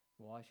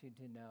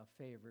 Washington now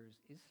favors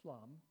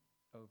Islam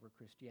over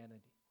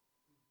Christianity.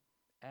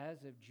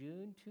 As of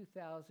June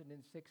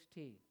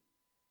 2016,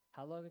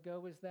 how long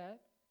ago was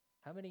that?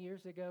 How many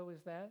years ago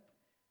was that?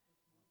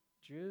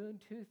 June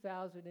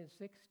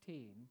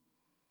 2016,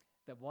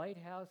 the White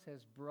House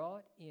has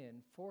brought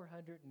in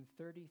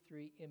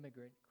 433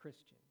 immigrant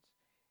Christians.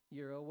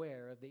 You're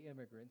aware of the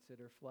immigrants that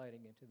are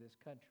flooding into this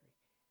country.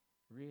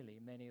 Really,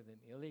 many of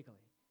them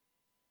illegally.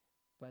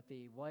 But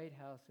the White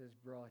House has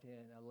brought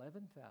in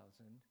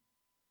 11,000.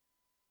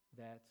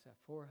 That's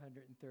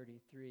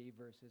 433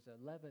 versus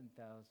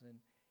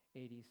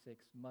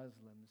 11,086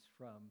 Muslims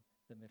from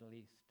the Middle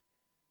East.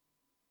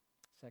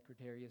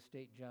 Secretary of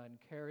State John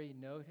Kerry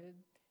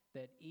noted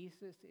that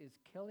ISIS is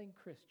killing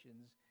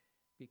Christians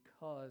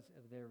because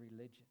of their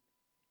religion.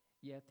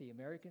 Yet the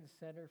American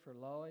Center for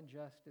Law and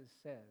Justice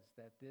says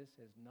that this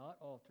has not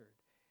altered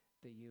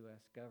the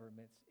U.S.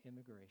 government's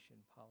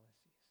immigration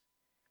policies.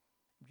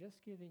 I'm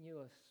just giving you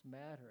a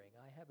smattering.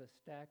 I have a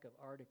stack of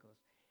articles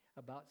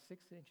about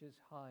 6 inches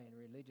high in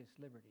religious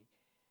liberty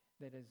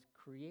that has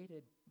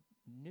created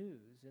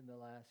news in the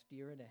last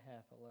year and a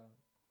half alone.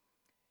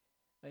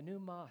 A new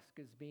mosque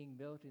is being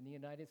built in the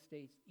United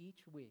States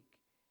each week.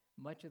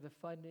 Much of the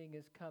funding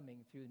is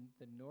coming through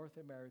the North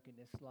American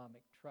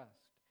Islamic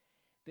Trust.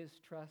 This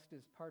trust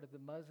is part of the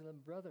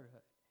Muslim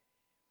Brotherhood.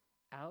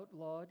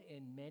 Outlawed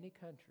in many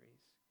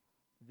countries,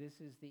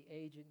 this is the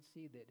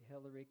agency that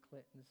Hillary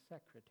Clinton's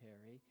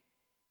secretary,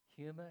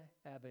 Huma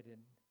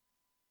Abedin,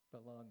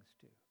 belongs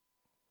to.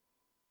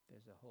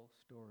 There's a whole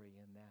story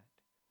in that.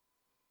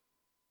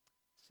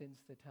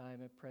 Since the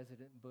time of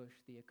President Bush,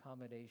 the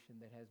accommodation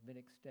that has been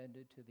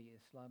extended to the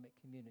Islamic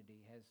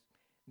community has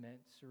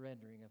meant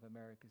surrendering of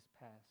America's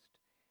past.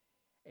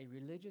 A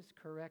religious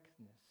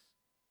correctness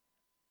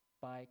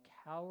by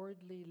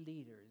cowardly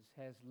leaders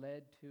has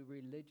led to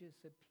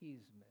religious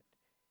appeasement,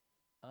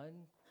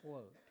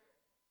 unquote,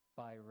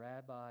 by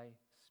Rabbi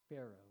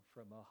Sparrow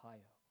from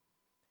Ohio.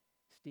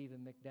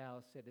 Stephen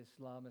McDowell said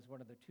Islam is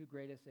one of the 2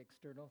 greatest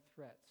external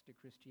threats to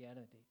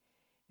Christianity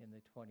in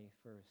the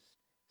 21st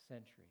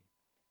century.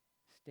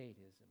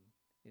 Statism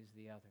is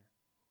the other.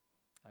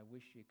 I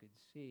wish you could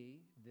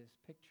see this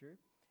picture.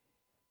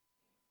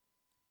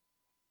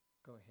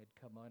 Go ahead,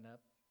 come on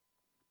up.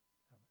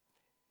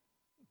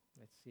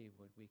 Let's see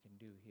what we can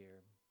do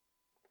here.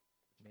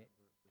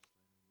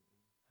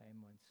 I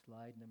am on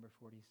slide number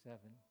 47.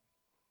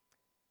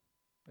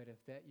 But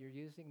if that you're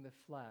using the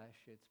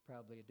flash, it's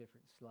probably a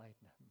different slide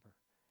number.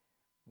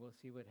 We'll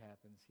see what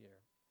happens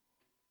here.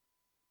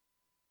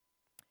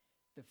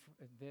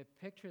 The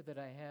picture that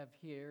I have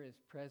here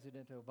is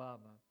President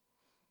Obama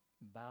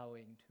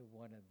bowing to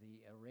one of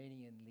the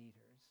Iranian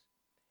leaders.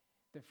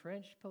 The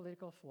French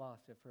political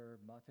philosopher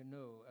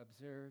Martineau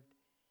observed,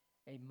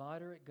 a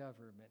moderate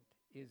government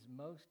is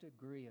most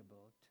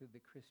agreeable to the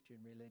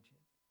Christian religion,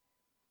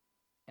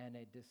 and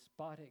a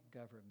despotic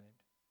government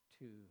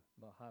to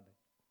Mohammed.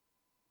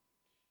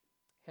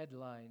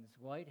 Headlines,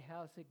 White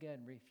House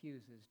again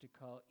refuses to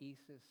call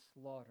ISIS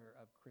slaughter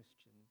of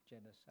Christian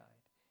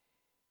genocide.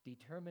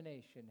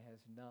 Determination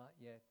has not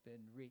yet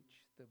been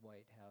reached, the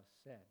White House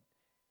said.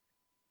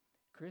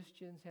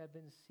 Christians have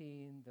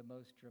seen the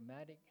most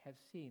dramatic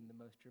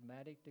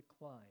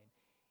decline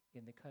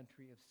in the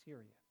country of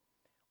Syria,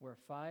 where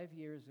 5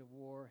 years of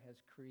war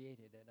has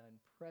created an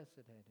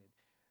unprecedented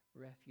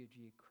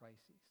refugee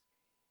crisis.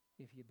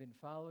 If you've been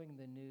following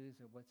the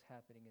news of what's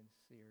happening in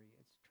Syria,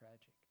 it's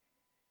tragic.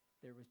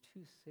 There were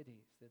 2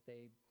 cities that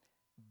they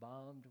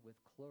bombed with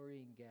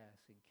chlorine gas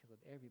and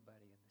killed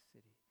everybody in the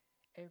city.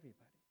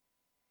 Everybody.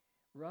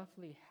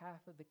 Roughly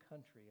half of the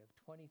country, of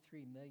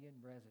 23 million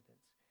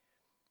residents,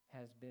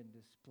 has been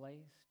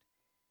displaced,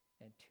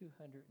 and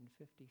 250,000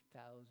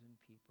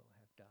 people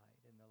have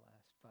died in the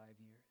last 5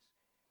 years.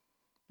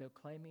 Though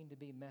claiming to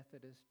be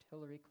Methodist,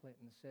 Hillary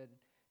Clinton said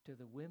to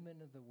the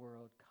Women of the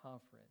World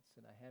Conference,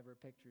 and I have her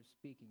picture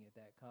speaking at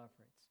that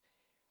conference,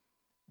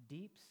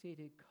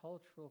 deep-seated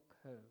cultural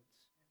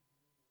codes,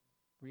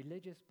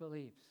 religious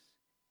beliefs,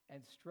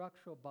 and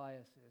structural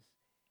biases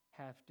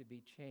have to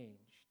be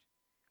changed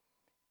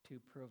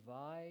to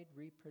provide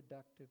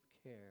reproductive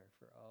care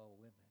for all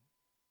women.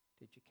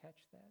 Did you catch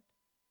that?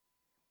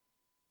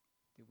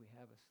 Do we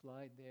have a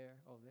slide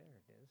there? Oh, there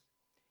it is.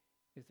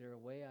 Is there a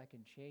way I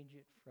can change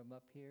it from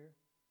up here?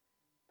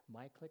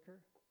 My clicker?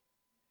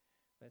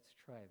 Let's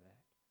try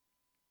that.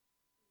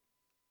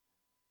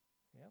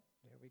 Yep,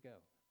 there we go.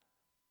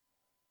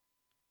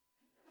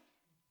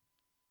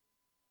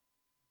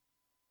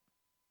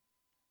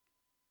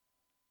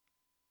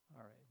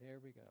 All right, there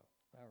we go.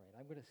 All right,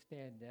 I'm going to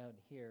stand down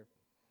here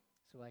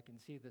so I can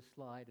see the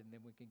slide and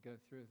then we can go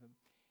through them.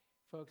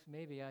 Folks,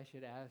 maybe I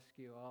should ask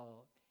you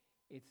all,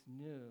 it's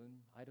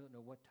noon. I don't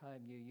know what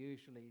time you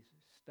usually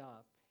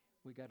stop.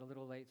 We got a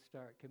little late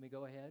start. Can we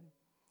go ahead?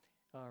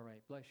 All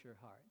right, bless your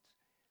hearts.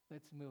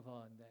 Let's move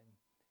on then.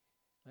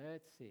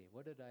 Let's see,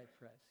 what did I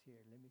press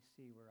here? Let me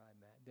see where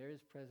I'm at.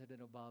 There's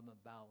President Obama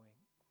bowing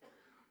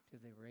to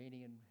the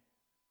Iranian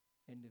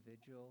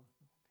individual.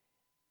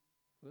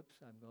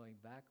 Whoops, I'm going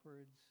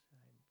backwards.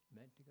 I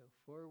meant to go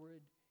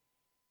forward.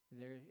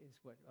 There is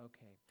what,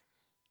 okay.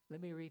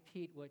 Let me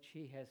repeat what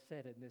she has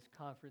said in this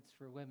conference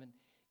for women.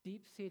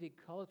 Deep-seated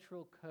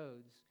cultural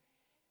codes,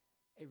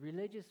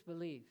 religious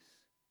beliefs,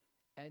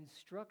 and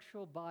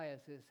structural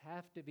biases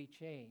have to be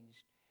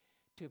changed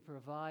to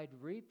provide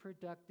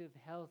reproductive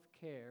health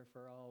care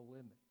for all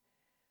women.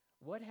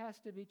 What has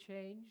to be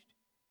changed?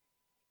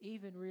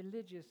 Even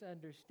religious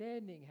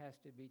understanding has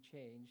to be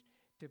changed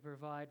to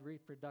provide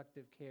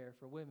reproductive care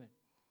for women.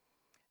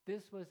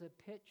 This was a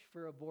pitch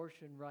for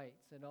abortion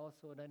rights and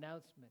also an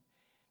announcement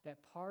that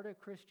part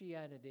of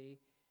Christianity's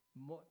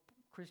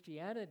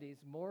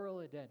moral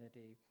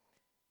identity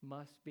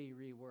must be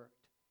reworked.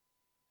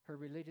 Her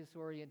religious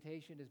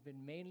orientation has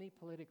been mainly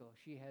political.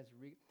 She has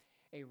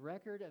a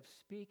record of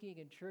speaking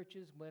in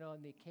churches when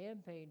on the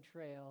campaign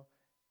trail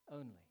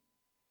only.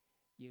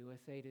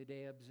 USA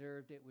Today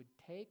observed it would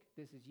take,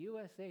 this is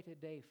USA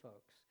Today,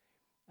 folks,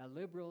 a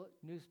liberal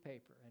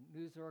newspaper and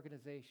news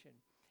organization,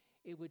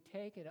 it would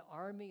take an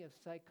army of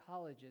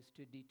psychologists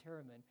to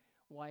determine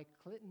why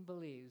Clinton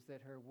believes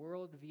that her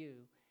worldview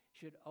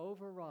should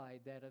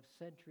override that of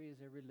centuries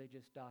of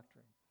religious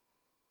doctrine.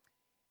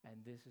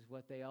 And this is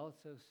what they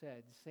also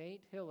said.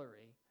 Saint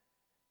Hillary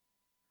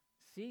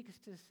seeks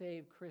to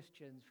save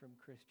Christians from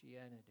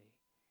Christianity.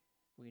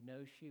 We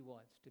know she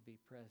wants to be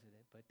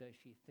president, but does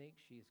she think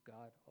she's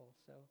God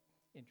also?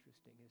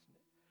 Interesting, isn't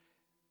it?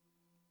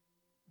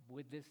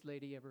 Would this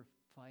lady ever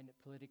find it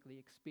politically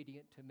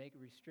expedient to make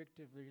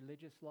restrictive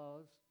religious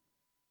laws?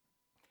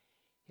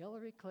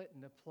 Hillary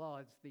Clinton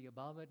applauds the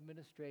Obama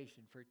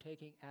administration for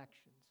taking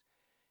actions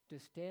to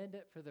stand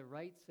up for the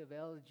rights of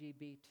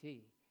LGBT,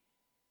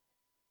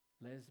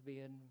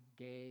 lesbian,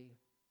 gay,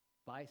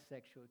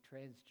 bisexual,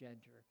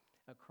 transgender,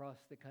 across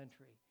the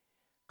country.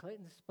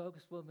 Clinton's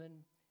spokeswoman,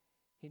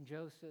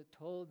 Hinjosa,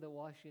 told the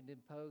Washington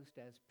Post,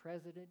 as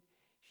president,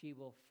 she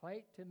will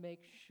fight to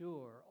make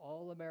sure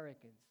all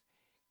Americans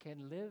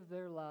can live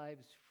their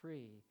lives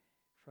free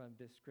from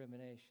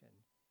discrimination.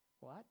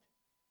 What?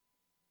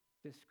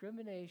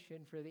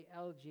 Discrimination for the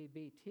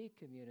LGBT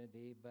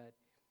community, but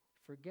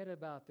forget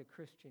about the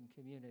Christian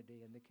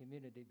community and the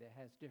community that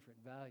has different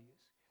values.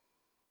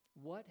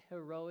 What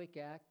heroic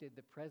act did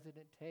the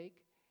president take?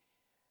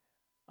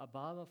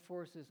 Obama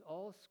forces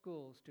all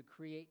schools to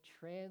create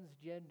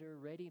transgender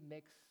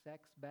ready-mix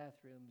sex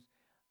bathrooms,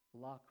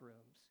 locker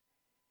rooms.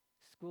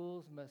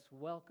 Schools must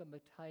welcome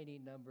a tiny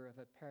number of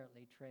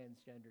apparently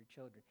transgender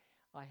children.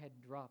 I had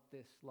dropped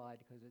this slide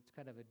because it's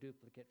kind of a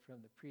duplicate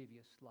from the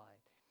previous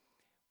slide.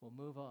 We'll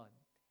move on.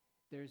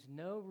 There's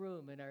no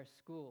room in our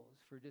schools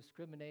for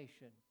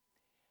discrimination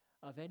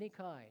of any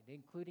kind,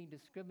 including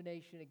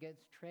discrimination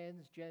against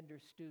transgender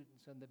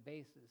students on the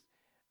basis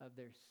of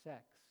their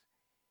sex.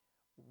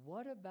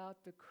 What about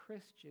the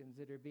Christians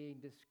that are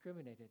being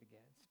discriminated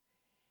against?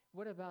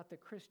 What about the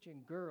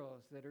Christian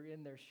girls that are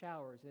in their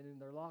showers and in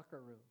their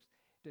locker rooms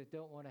that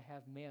don't want to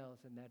have males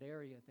in that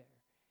area there?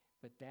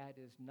 But that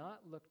is not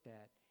looked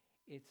at.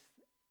 It's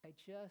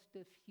just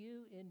a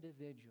few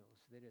individuals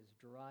that is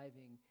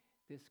driving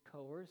this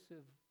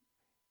coercive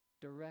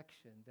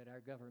direction that our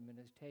government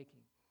is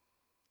taking.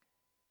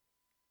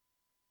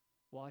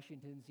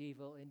 Washington's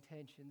evil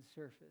intentions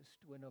surfaced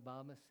when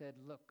Obama said,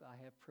 "Look, I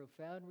have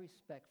profound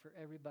respect for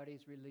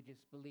everybody's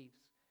religious beliefs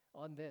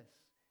on this.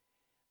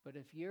 But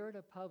if you're in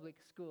a public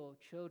school,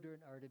 children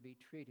are to be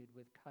treated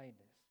with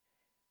kindness."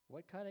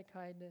 What kind of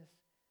kindness?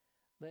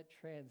 Let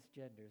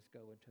transgenders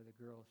go into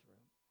the girls'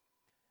 room.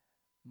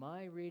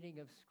 My reading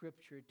of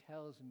Scripture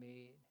tells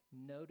me,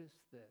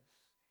 notice this,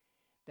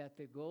 that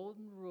the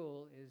golden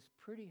rule is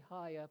pretty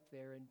high up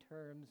there in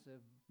terms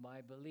of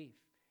my belief,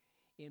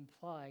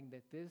 implying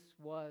that this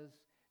was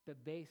the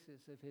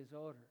basis of his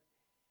order.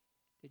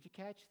 Did you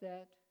catch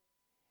that?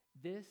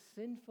 This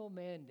sinful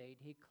mandate,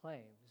 he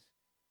claims,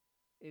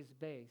 is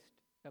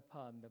based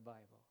upon the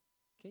Bible.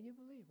 Can you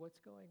believe what's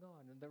going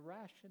on and the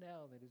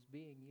rationale that is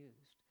being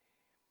used?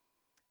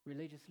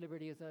 Religious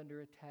liberty is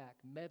under attack.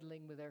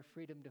 Meddling with our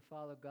freedom to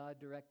follow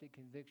God-directed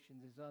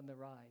convictions is on the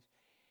rise.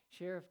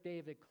 Sheriff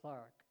David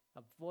Clark,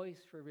 a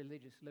voice for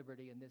religious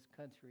liberty in this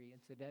country,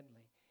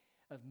 incidentally,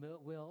 of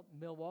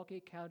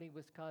Milwaukee County,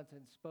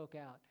 Wisconsin, spoke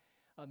out.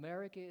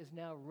 America is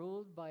now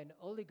ruled by an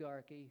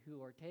oligarchy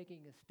who are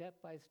taking a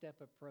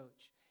step-by-step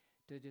approach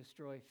to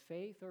destroy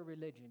faith or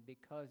religion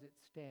because it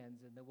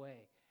stands in the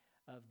way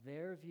of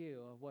their view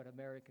of what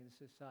American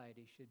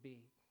society should be.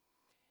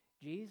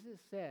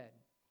 Jesus said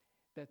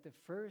that the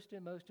first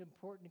and most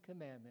important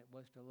commandment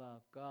was to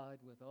love God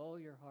with all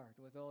your heart,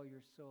 with all your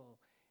soul,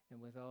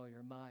 and with all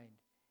your mind.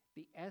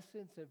 The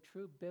essence of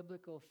true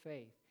biblical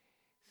faith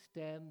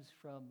stems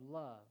from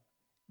love,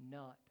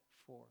 not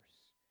force.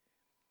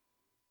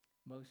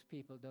 Most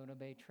people don't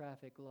obey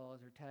traffic laws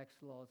or tax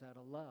laws out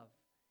of love.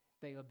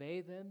 They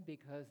obey them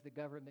because the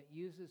government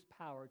uses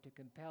power to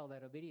compel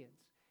that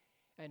obedience,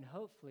 and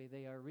hopefully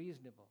they are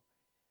reasonable.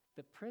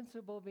 The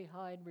principle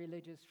behind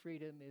religious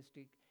freedom is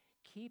to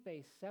keep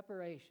a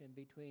separation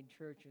between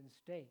church and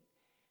state,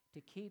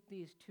 to keep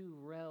these two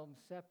realms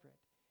separate.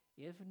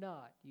 If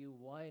not, you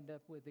wind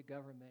up with the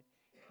government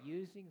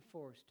using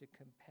force to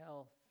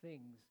compel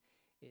things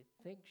it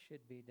thinks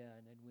should be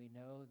done, and we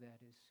know that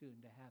is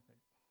soon to happen.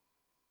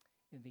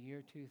 In the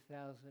year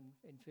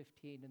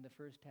 2015, in the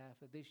first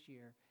half of this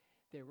year,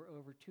 there were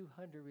over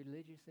 200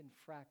 religious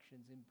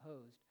infractions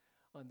imposed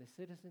on the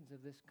citizens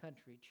of this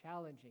country,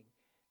 challenging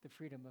the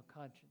freedom of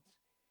conscience.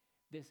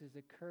 This is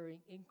occurring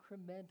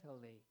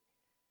incrementally.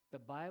 The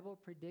Bible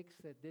predicts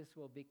that this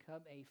will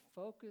become a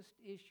focused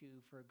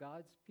issue for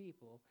God's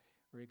people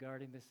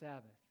regarding the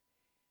Sabbath.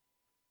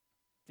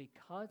 The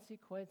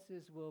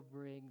consequences will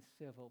bring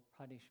civil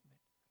punishment.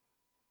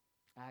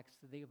 Acts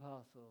of the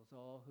Apostles,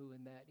 all who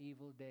in that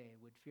evil day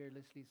would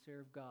fearlessly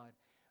serve God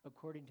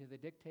according to the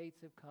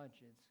dictates of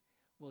conscience,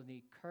 will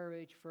need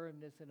courage,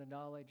 firmness, and a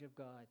knowledge of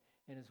God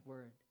and His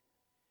Word.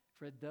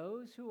 For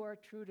those who are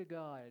true to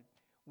God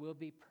will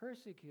be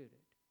persecuted.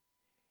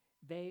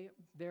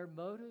 Their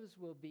motives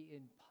will be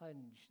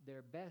impunged,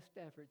 their best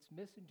efforts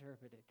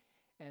misinterpreted,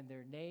 and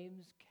their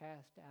names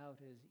cast out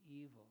as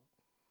evil.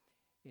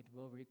 It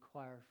will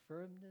require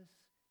firmness,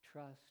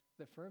 trust,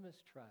 the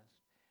firmest trust,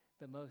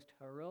 the most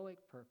heroic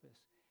purpose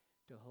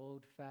to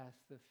hold fast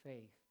the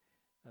faith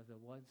of the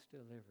once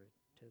delivered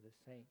to the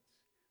saints.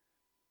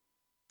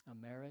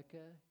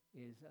 America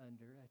is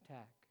under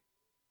attack.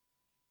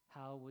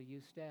 How will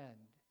you stand?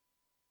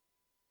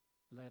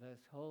 Let us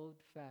hold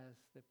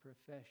fast the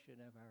profession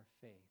of our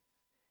faith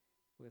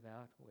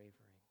without wavering.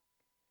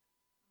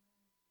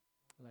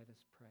 Let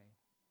us pray.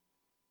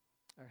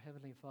 Our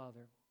Heavenly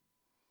Father,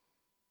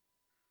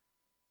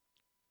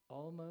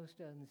 almost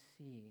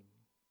unseen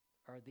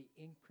are the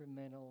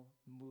incremental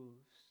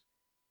moves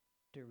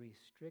to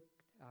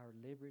restrict our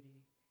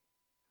liberty,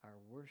 our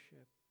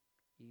worship,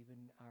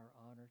 even our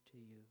honor to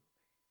you.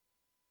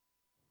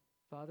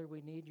 Father,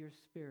 we need your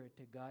Spirit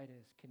to guide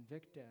us,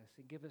 convict us,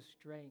 and give us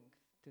strength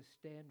to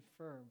stand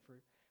firm for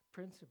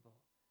principle,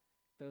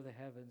 though the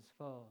heavens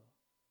fall.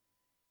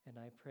 And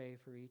I pray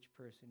for each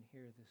person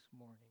here this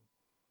morning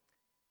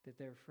that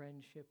their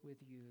friendship with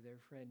you,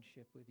 their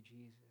friendship with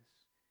Jesus,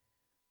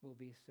 will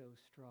be so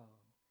strong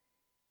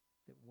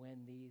that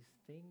when these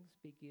things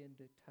begin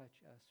to touch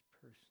us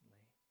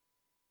personally,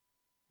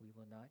 we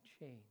will not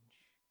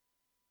change.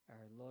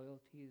 Our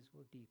loyalties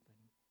will deepen.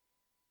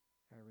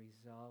 Our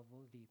resolve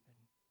will deepen.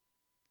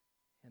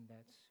 And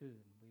that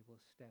soon we will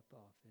step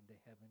off into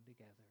heaven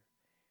together.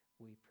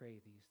 We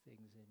pray these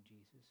things in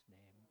Jesus'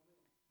 name.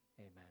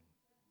 Amen.